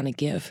just like kind of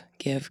give.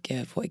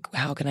 Like,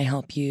 how can I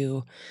help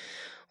you?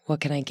 What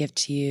can I give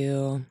to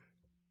you?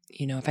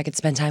 You know, if I could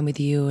spend time with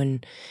you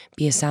and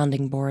be a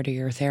sounding board or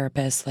your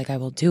therapist, like I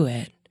will do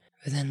it.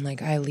 But then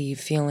like I leave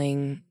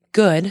feeling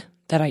good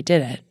that I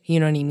did it. You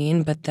know what I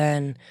mean? But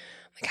then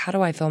like, how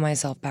do I fill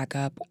myself back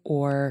up?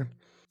 Or,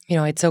 you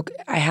know, it's okay.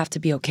 I have to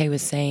be okay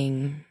with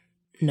saying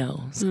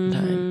no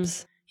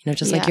sometimes. You know,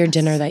 just like your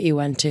dinner Yes. that you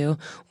went to,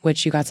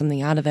 which you got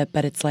something out of it.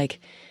 But it's like,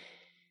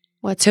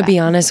 What's to be that?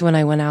 honest, when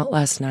I went out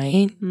last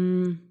night,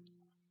 Mm.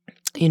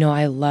 you know,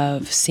 I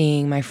love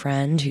seeing my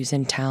friend who's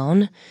in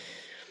town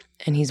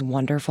and he's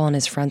wonderful and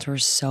his friends were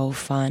so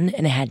fun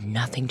and it had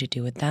nothing to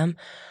do with them.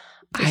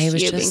 I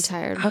was you just being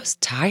tired. I was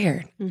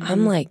tired. Mhm.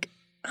 I'm like,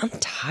 I'm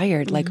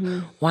tired. Like,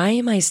 Mhm. why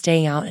am I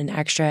staying out an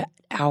extra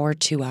hour,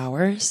 2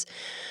 hours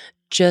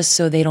just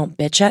so they don't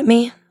bitch at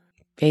me?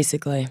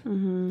 Basically.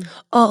 Mhm.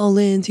 Oh,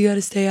 Linz, you got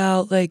to stay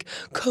out. Like,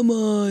 come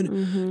on.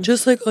 Mhm.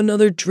 Just like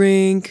another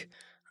drink.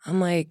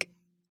 I'm like,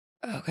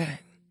 okay.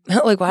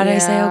 Like, why did I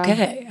say Yeah.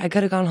 okay? I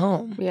could have gone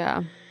home.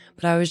 Yeah.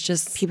 But I was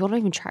just People don't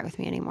even try with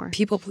me anymore.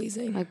 people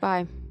pleasing. Like,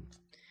 bye.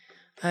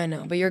 I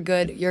know, but you're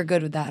good. You're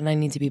good with that, and I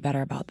need to be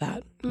better about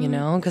that. You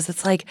know, because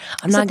it's like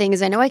I'm That's not the thing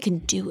is, I know I can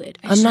do it.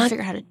 I I'm just not gotta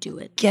figure out how to do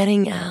it.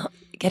 getting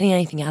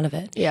anything out of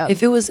it. Yeah.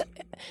 If it was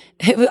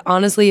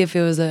honestly, if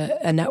it was a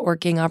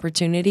networking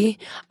opportunity,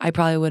 I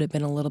probably would have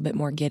been a little bit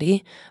more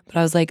giddy. But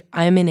I was like,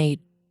 I'm in a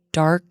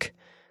dark,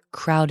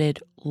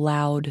 crowded,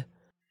 loud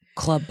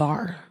club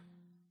bar,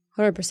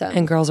 100%.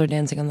 and girls are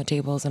dancing on the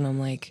tables, and I'm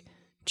like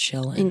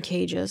chilling In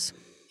cages.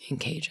 in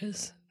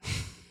cages.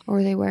 What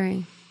were they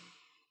wearing?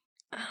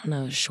 I don't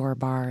know, shore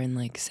bar in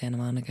like Santa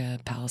Monica,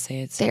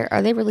 Palisades.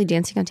 Are they really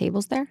dancing on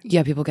tables there?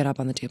 Yeah, people get up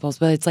on the tables,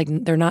 but it's like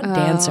they're not Oh.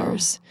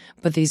 dancers.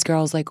 But these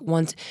girls, like,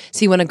 when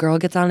a girl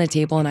gets on a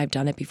table, and I've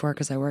done it before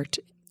because I worked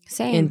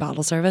Same. in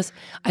bottle service,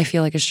 I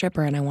feel like a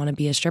stripper, and I want to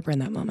be a stripper in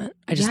that moment.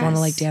 I just want to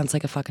like Yes. dance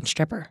like a fucking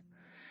stripper.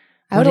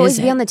 I would What always is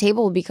be it? on the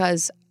table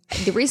because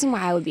the reason why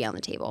I would be on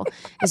the table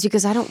is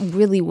because I don't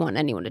really want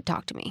anyone to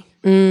talk to me.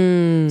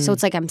 Mm. So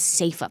it's like I'm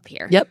safe up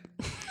here. Yep.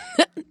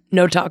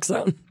 No talk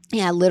zone.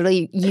 Yeah,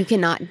 literally, you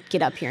cannot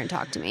get up here and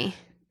talk to me.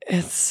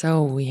 It's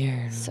so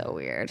weird. So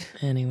weird.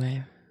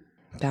 Anyway,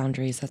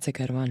 boundaries. That's a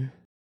good one.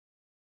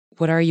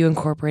 What are you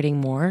incorporating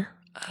more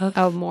of?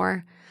 Oh,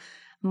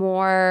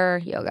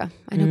 more yoga.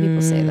 I know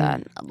people say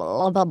that.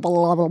 Blah, blah,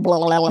 blah, blah, blah,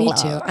 blah, Me blah.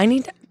 too.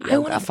 I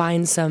want to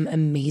find some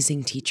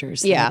amazing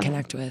teachers that Yeah. I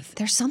connect with.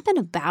 There's something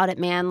about it,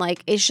 man.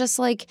 Like, it's just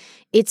like,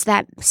 it's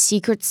that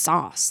secret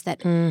sauce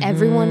that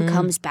everyone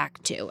comes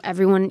back to.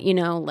 Everyone, you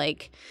know,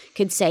 like,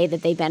 could say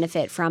that they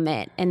benefit from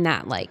it and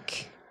that,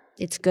 like,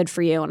 it's good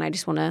for you. And I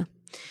just want to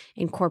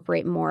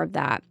incorporate more of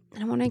that.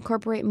 And I want to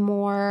incorporate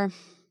more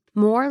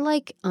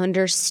like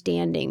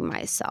understanding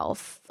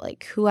myself,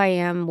 like who I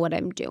am, what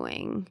I'm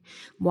doing,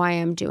 why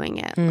I'm doing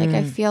it. Like,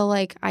 I feel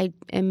like I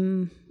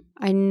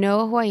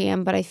know who I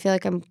am, but I feel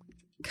like I'm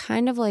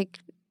kind of like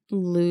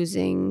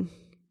losing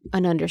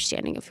an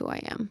understanding of who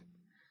I am.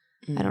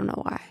 I don't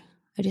know why.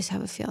 I just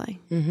have a feeling.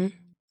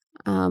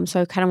 Mm-hmm.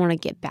 So I kind of want to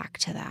get back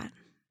to that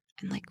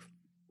and like,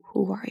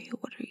 who are you?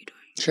 What are you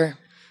doing? Sure.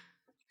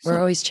 We're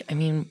always,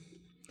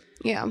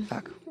 Yeah.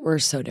 fuck, we're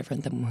so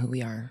different than who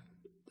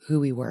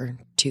we were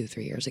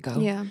 2-3 years ago.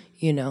 Yeah.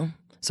 You know?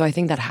 So I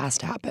think that has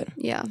to happen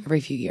Yeah.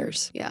 every few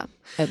years, Yeah.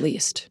 at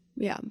least.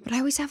 Yeah. But I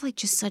always have like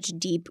just such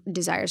deep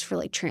desires for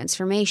like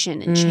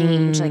transformation and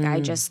change. Like I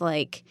just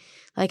like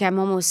I'm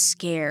almost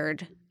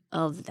scared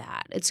of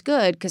that. It's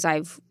good because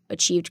I've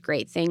achieved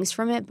great things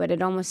from it, but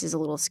it almost is a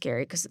little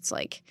scary because it's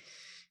like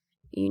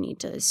you need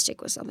to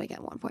stick with something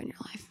at one point in your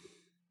life.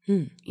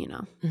 You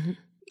know? Mm-hmm.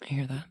 I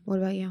hear that. What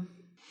about you?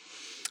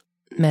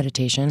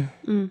 Meditation.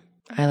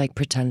 I like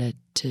pretended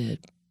to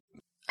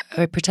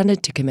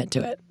commit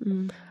to it.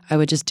 I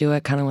would just do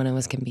it kind of when it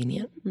was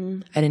convenient.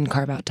 I didn't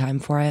carve out time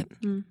for it.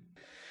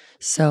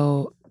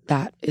 So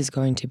that is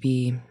going to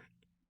be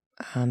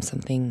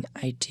something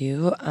I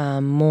do.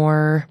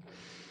 More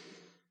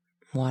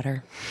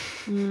water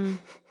in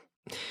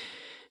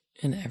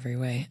every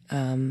way.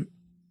 And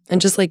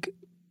just like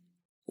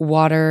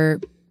water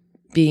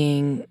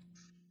being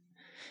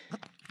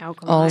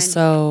Alkaline.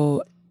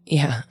 also,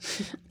 yeah,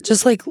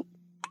 just like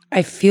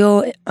I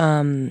feel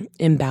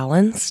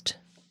imbalanced,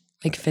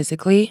 like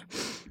physically.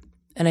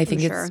 And I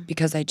think it's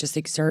because I just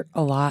exert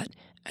a lot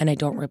and I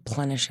don't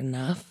replenish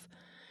enough.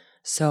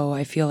 So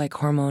I feel like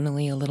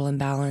hormonally a little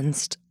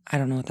imbalanced. I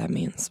don't know what that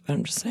means, but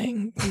I'm just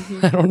saying.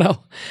 I don't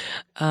know.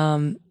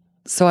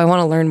 So I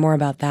want to learn more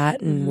about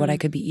that and what I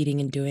could be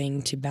eating and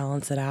doing to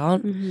balance it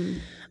out.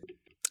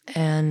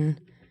 And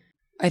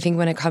I think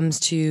when it comes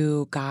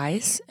to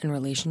guys and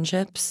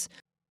relationships,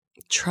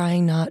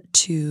 trying not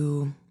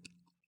to,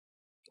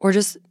 or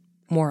just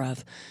more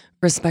of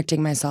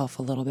respecting myself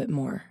a little bit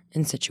more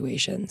in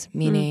situations,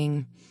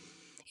 meaning,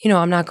 you know,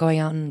 I'm not going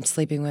out and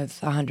sleeping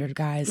with 100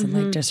 guys and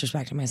like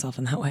disrespecting myself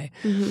in that way.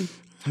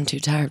 I'm too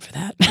tired for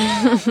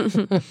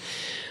that.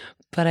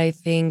 But I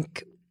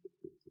think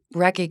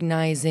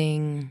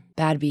recognizing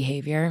bad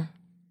behavior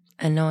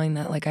and knowing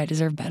that like I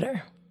deserve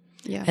better.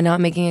 Yeah. And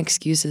not making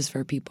excuses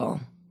for people.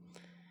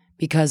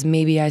 Because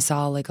maybe I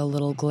saw like a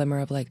little glimmer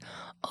of like,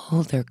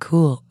 oh, they're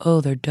cool.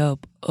 Oh, they're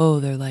dope. Oh,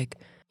 they're like,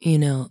 you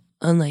know,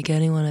 unlike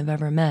anyone I've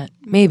ever met.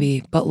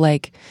 Maybe. But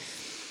like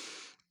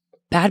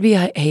bad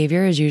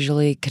behavior is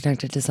usually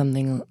connected to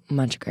something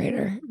much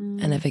greater.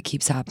 And if it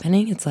keeps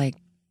happening, it's like,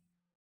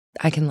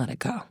 I can let it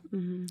go.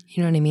 You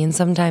know what I mean?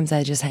 Sometimes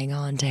I just hang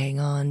on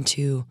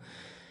to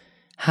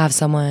have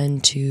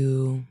someone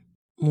to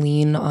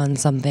lean on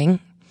something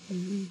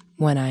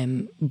when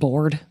I'm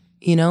bored,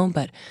 you know?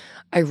 But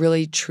I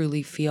really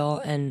truly feel,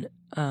 and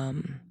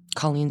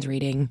Colleen's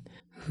reading,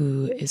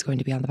 who is going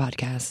to be on the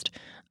podcast,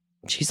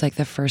 she's like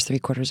the first 3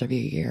 quarters of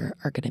your year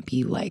are going to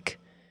be like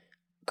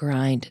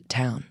grind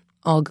town.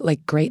 All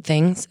like great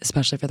things,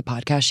 especially for the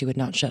podcast. She would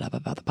not shut up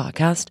about the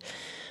podcast.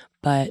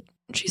 But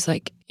she's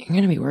like, you're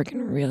going to be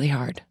working really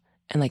hard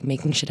and like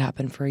making shit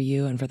happen for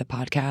you and for the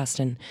podcast.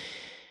 And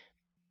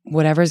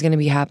whatever's going to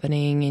be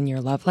happening in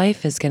your love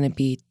life is going to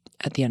be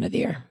at the end of the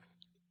year.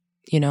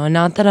 You know, and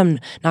not that I'm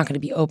not going to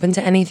be open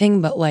to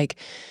anything, but like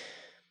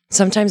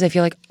sometimes I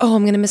feel like, oh,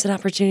 I'm going to miss an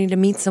opportunity to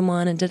meet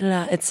someone and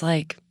da-da-da. It's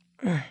like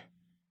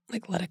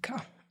let it go.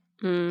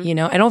 You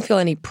know, I don't feel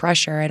any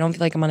pressure. I don't feel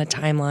like I'm on a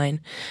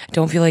timeline. I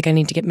don't feel like I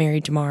need to get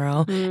married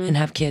tomorrow and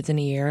have kids in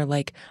a year.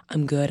 Like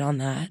I'm good on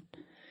that.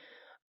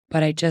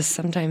 But I just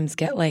sometimes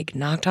get like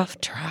knocked off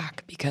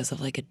track because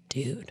of like a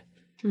dude.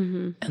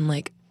 And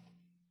like,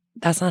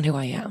 that's not who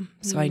I am.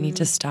 So I need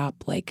to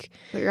stop like.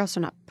 But you're also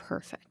not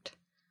perfect.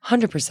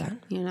 100%.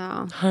 You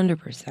know?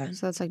 100%.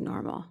 So that's like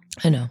normal.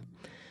 I know.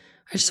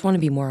 I just want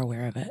to be more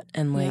aware of it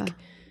and like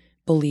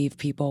believe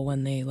people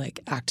when they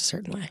like act a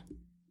certain way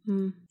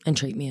and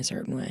treat me a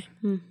certain way,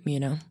 you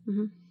know?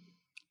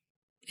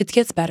 It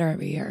gets better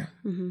every year.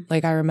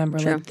 Like I remember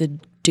like the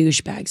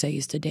douchebags I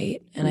used to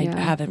date, and I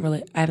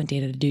haven't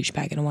dated a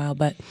douchebag in a while,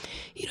 but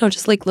you know,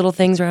 just like little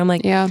things where I'm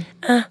like,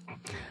 I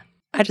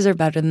deserve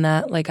better than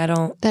that. Like I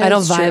don't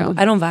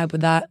vibe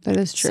with that. That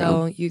is true.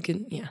 So you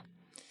can,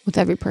 With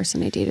every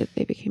person I dated,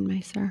 they became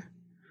nicer.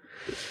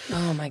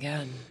 Oh my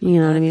God. You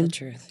know what I mean? The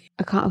truth.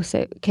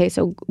 Okay,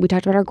 so we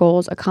talked about our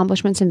goals,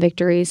 accomplishments, and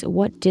victories.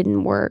 What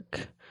didn't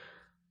work?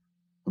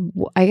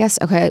 I guess,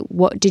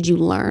 what did you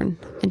learn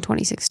in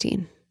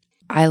 2016?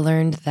 I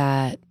learned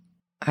that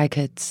I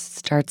could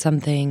start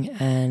something,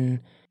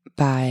 and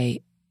by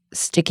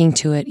sticking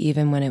to it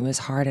even when it was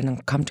hard and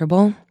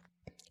uncomfortable,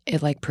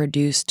 it like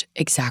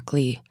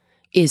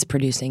is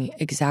producing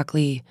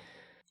exactly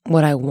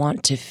what I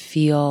want to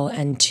feel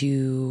and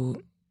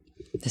to.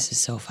 This is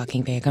so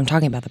fucking vague. I'm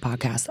talking about the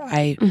podcast.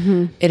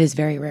 It is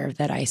very rare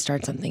that I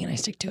start something and I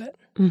stick to it.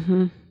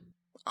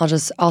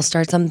 I'll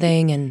start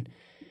something and,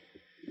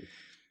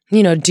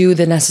 you know, do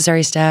the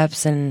necessary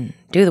steps and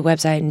do the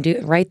website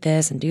and write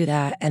this and do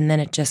that. And then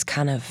it just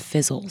kind of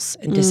fizzles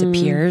and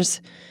disappears.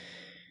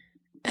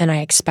 And I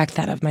expect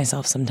that of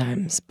myself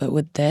sometimes. But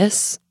with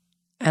this,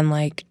 and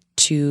like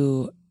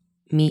to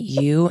meet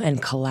you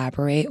and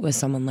collaborate with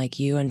someone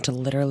like you and to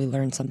literally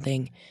learn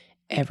something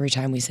every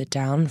time we sit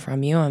down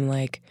from you, I'm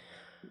like,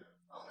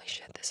 holy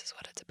shit, this is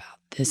what it's about.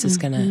 This is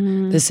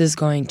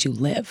going to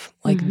live.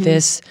 Like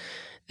this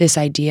this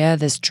idea,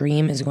 this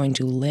dream is going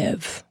to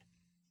live.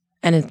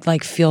 And it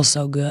like feels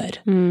so good.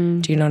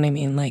 Do you know what I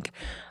mean? Like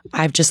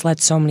I've just let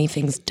so many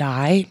things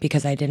die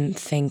because I didn't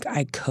think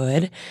I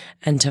could.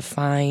 And to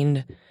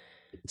find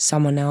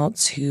someone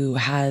else who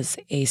has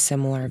a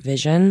similar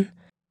vision,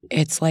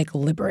 it's like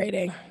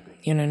liberating.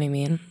 You know what I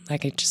mean?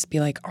 Like I'd just be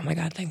like, oh my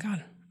God, thank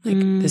God. Like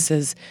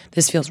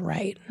this feels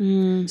right.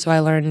 So I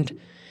learned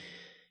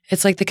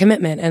it's like the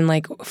commitment and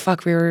like,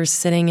 fuck, we were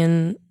sitting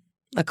in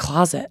a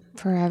closet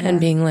Forever. and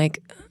being like,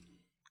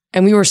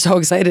 and we were so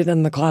excited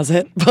in the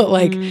closet, but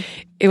like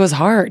it was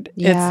hard.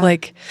 Yeah. It's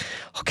like,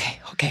 okay.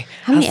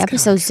 How many how's it going?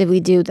 episodes did we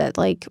do that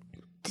like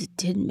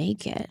didn't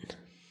make it?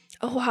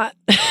 A lot.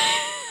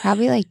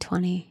 Probably like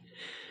 20.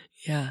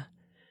 Yeah.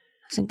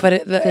 Some But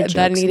it, good jokes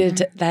that in needed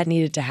there. that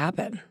needed to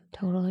happen.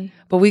 Totally.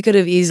 But we could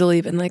have easily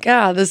been like,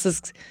 this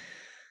is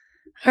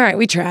all right.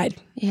 We tried.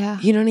 Yeah.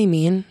 You know what I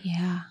mean?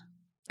 Yeah.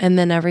 And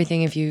then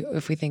everything,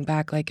 if we think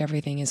back, like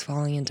everything is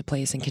falling into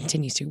place and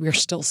continues to. We're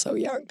still so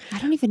young. I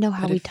don't even know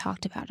how But we if-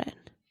 talked about it.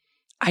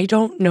 I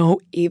don't know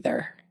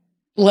either.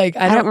 Like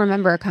I don't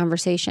remember a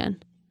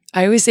conversation.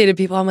 I always say to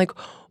people, I'm like,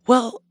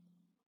 well,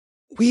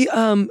 we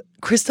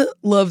Krista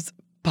loves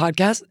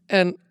podcasts,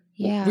 and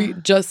Yeah. we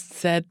just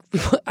said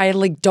I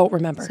like don't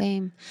remember.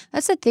 Same.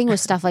 That's the thing with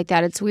stuff like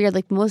that. It's weird.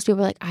 Like most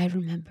people are like, I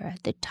remember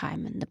the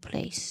time and the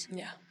place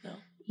Yeah, no.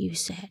 you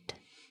said.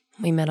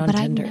 We met on But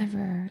Tinder. I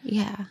never,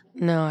 yeah.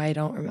 No, I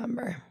don't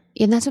remember.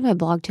 And that's what my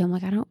blog too. I'm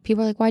like,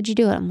 people are like, why'd you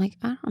do it? I'm like,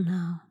 I don't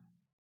know.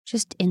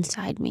 Just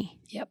inside me.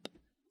 Yep.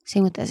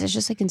 Same with this. It's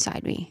just like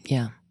inside me.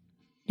 Yeah.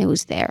 It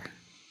was there.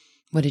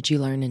 What did you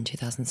learn in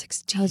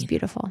 2016? That was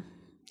beautiful.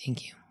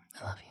 Thank you.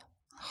 I love you.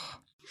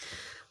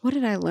 What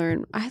did I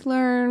learn? I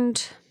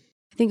learned,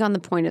 I think on the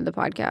point of the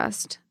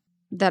podcast,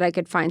 that I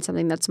could find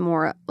something that's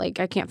more, like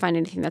I can't find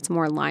anything that's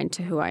more aligned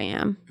to who I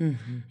am.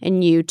 Mm-hmm.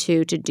 And you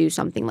too, to do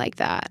something like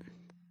that.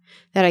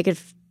 That I could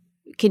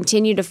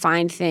continue to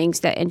find things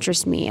that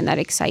interest me and that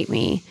excite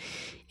me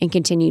and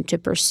continue to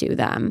pursue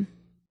them.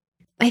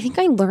 I think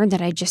I learned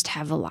that I just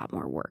have a lot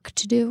more work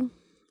to do.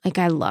 Like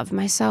I love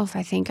myself.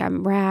 I think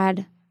I'm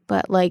rad.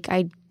 But like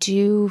I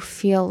do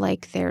feel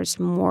like there's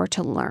more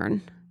to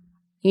learn.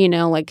 You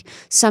know, like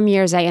some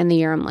years I end the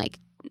year, I'm like,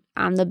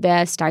 I'm the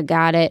best. I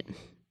got it.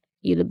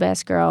 You the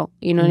best, girl.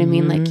 You know what I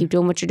mean? Like keep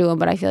doing what you're doing.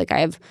 But I feel like I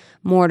have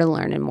more to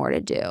learn and more to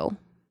do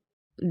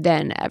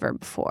than ever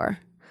before.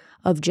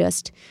 Of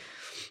just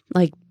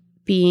like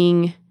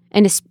being,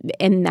 and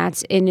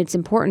it's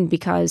important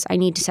because I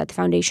need to set the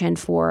foundation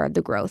for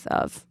the growth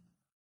of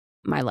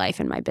my life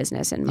and my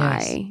business and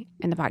and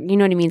the podcast. You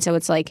know what I mean? So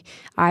it's like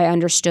I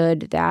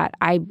understood that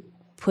I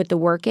put the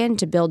work in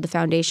to build the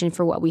foundation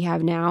for what we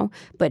have now,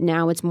 but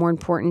now it's more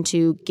important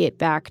to get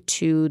back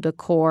to the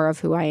core of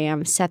who I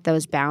am, set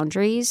those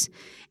boundaries,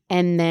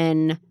 and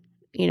then,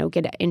 you know,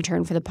 get an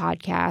intern for the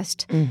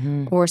podcast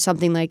or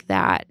something like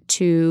that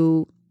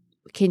to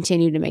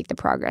continue to make the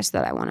progress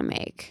that I want to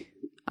make.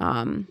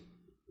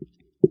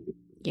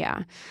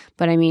 Yeah.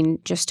 But I mean,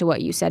 just to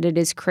what you said, it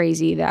is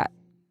crazy that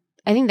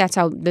I think that's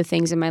how the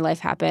things in my life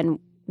happen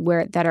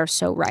that are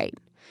so right.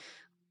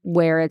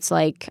 Where it's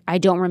like, I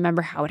don't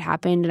remember how it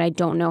happened and I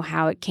don't know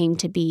how it came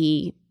to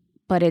be,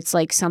 but it's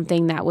like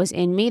something that was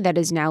in me that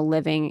is now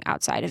living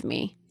outside of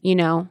me, you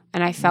know?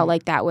 And I felt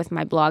like that with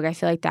my blog. I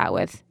feel like that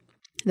with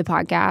the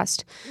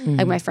podcast,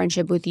 like my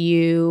friendship with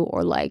you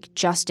or like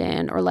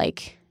Justin or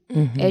like,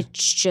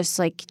 it's just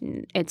like,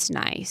 it's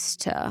nice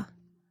to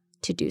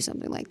do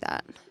something like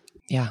that.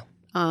 Yeah.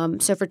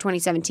 So for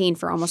 2017,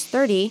 for almost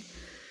 30,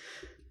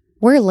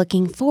 we're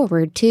looking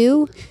forward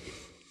to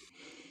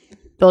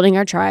building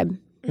our tribe,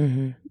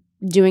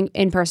 doing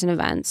in-person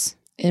events.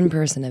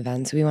 In-person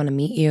events. We want to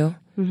meet you.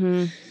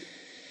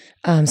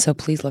 So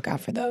please look out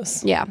for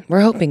those. Yeah.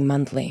 We're hoping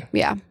monthly.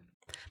 Yeah.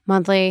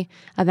 Monthly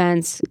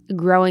events,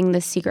 growing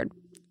the secret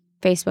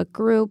Facebook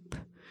group,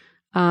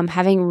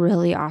 having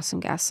really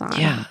awesome guests on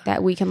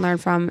that we can learn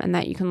from and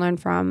that you can learn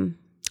from.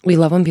 We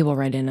love when people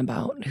write in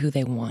about who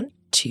they want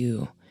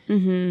to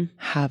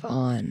have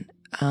on.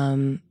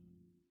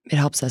 It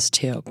helps us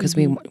too because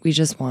we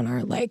just want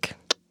our like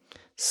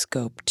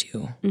scope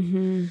to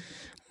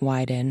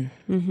widen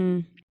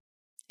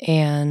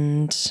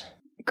and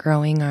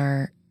growing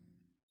our.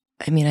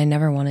 I mean, I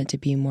never want it to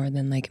be more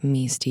than like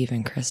me, Steve,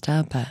 and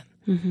Krista, but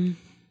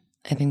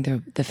I think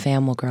the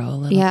fam will grow a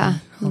little. Yeah,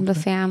 bit, the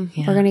fam.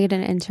 Yeah. We're gonna get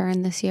an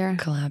intern this year.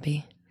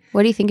 Collabby.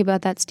 What do you think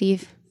about that,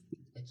 Steve?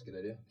 That's a good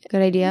idea.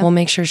 Good idea. We'll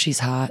make sure she's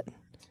hot,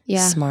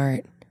 Yeah.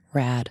 smart,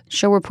 rad,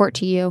 She'll report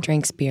to you.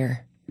 drinks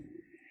beer.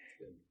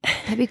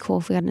 That'd be cool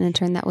if we got an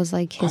intern that was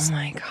like his Oh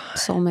my God.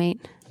 soulmate.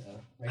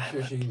 Make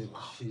sure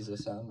she's a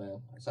sound man,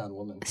 a sound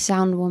woman.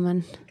 Sound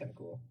woman. Kind of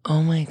cool.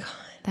 Oh my God.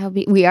 That would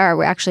be.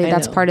 We're actually. I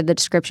That's know. part of the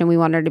description. We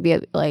want her to be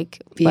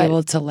like Be but-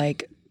 able to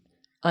like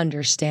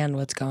understand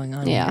what's going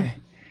on Yeah. here.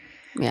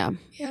 Yeah.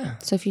 Yeah.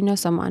 So if you know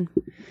someone,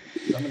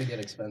 I'm gonna get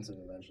expensive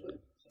eventually.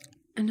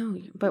 I know,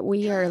 but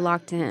we are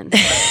locked in.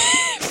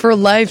 For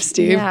life,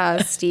 Steve.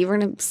 Yeah, Steve, we're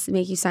gonna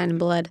make you sign in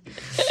blood.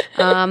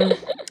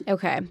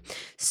 Okay,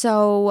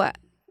 so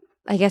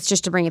I guess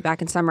just to bring it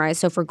back and summarize.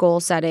 So for goal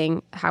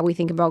setting, how we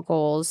think about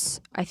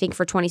goals, I think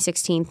for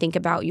 2016, think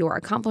about your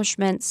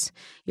accomplishments,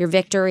 your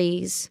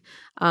victories.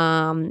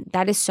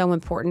 That is so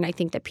important. I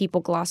think that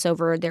people gloss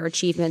over their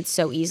achievements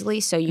so easily.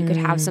 So you could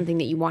have something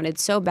that you wanted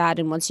so bad,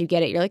 and once you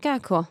get it, you're like,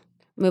 cool,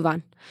 move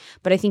on.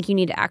 But I think you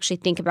need to actually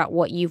think about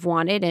what you've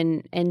wanted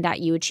and that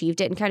you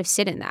achieved it, and kind of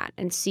sit in that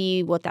and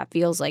see what that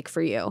feels like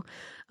for you.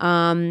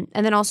 And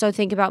then also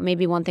think about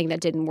maybe one thing that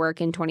didn't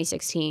work in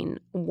 2016.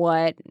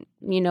 What,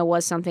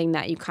 was something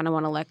that you kind of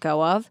want to let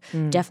go of.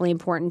 Definitely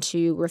important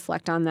to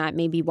reflect on that,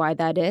 maybe why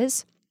that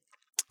is.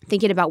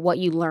 Thinking about what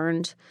you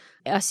learned.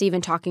 Us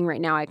even talking right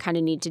now, I kind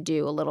of need to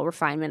do a little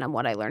refinement on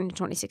what I learned in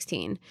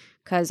 2016,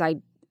 because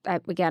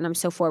again, I'm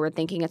so forward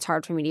thinking. It's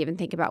hard for me to even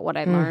think about what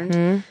I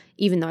learned,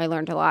 even though I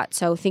learned a lot.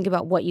 So think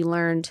about what you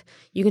learned.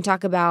 You can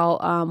talk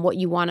about what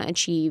you want to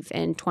achieve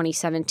in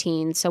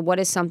 2017. So what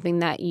is something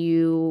that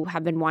you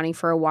have been wanting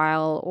for a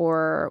while,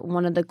 or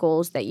one of the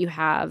goals that you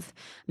have?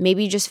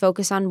 Maybe just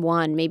focus on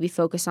one, maybe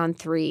focus on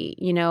three.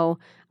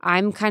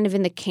 I'm kind of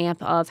in the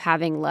camp of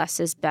having less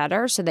is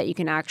better, so that you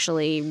can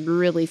actually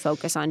really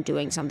focus on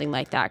doing something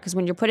like that. Because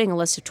when you're putting a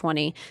list of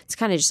 20, it's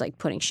kind of just like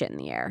putting shit in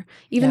the air.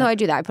 Even though I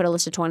do that, I put a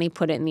list of 20,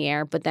 put it in the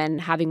air, but then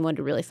having one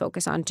to really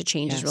focus on to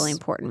change is really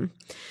important.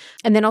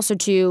 And then also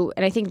too,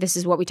 and I think this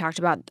is what we talked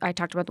about. I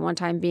talked about the one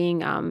time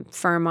being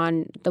firm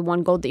on the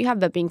one goal that you have,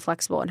 but being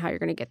flexible and how you're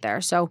going to get there.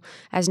 So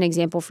as an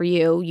example for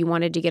you, you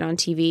wanted to get on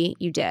TV,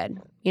 you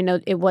did.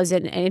 It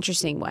wasn't an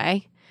interesting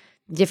way.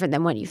 Different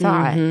than what you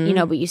thought,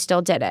 but you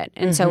still did it.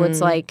 And so it's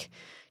like,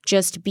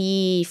 just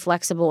be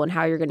flexible in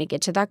how you're going to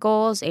get to that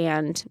goals.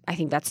 And I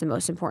think that's the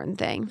most important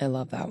thing. I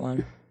love that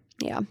one.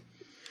 Yeah. All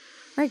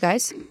right,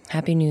 guys.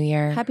 Happy New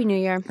Year. Happy New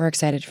Year. We're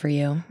excited for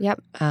you.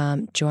 Yep.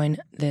 Join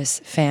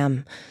this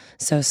fam.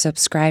 So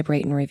subscribe,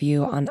 rate, and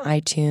review on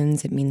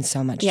iTunes. It means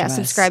so much to us. Yeah,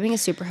 subscribing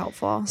is super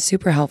helpful.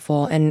 Super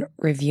helpful. And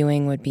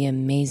reviewing would be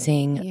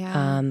amazing.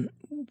 Yeah.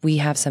 We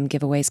have some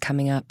giveaways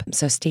coming up,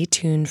 so stay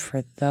tuned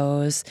for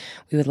those.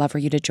 We would love for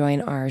you to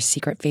join our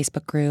secret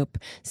Facebook group,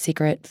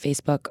 secret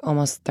Facebook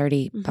Almost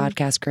 30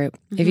 podcast group.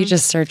 If you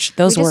just search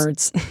those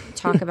words.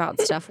 Talk about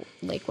stuff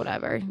like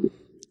whatever.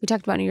 We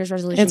talked about New Year's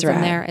resolutions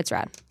in there. It's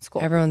rad. It's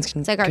cool. Everyone's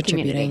it's like our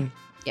community.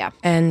 Yeah.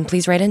 And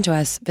please write into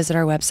us. Visit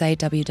our website,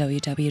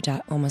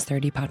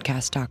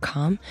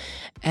 www.almost30podcast.com,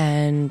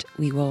 and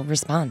we will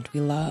respond.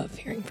 We love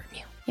hearing from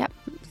you. Yep.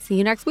 See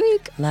you next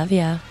week. Love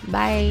ya.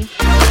 Bye.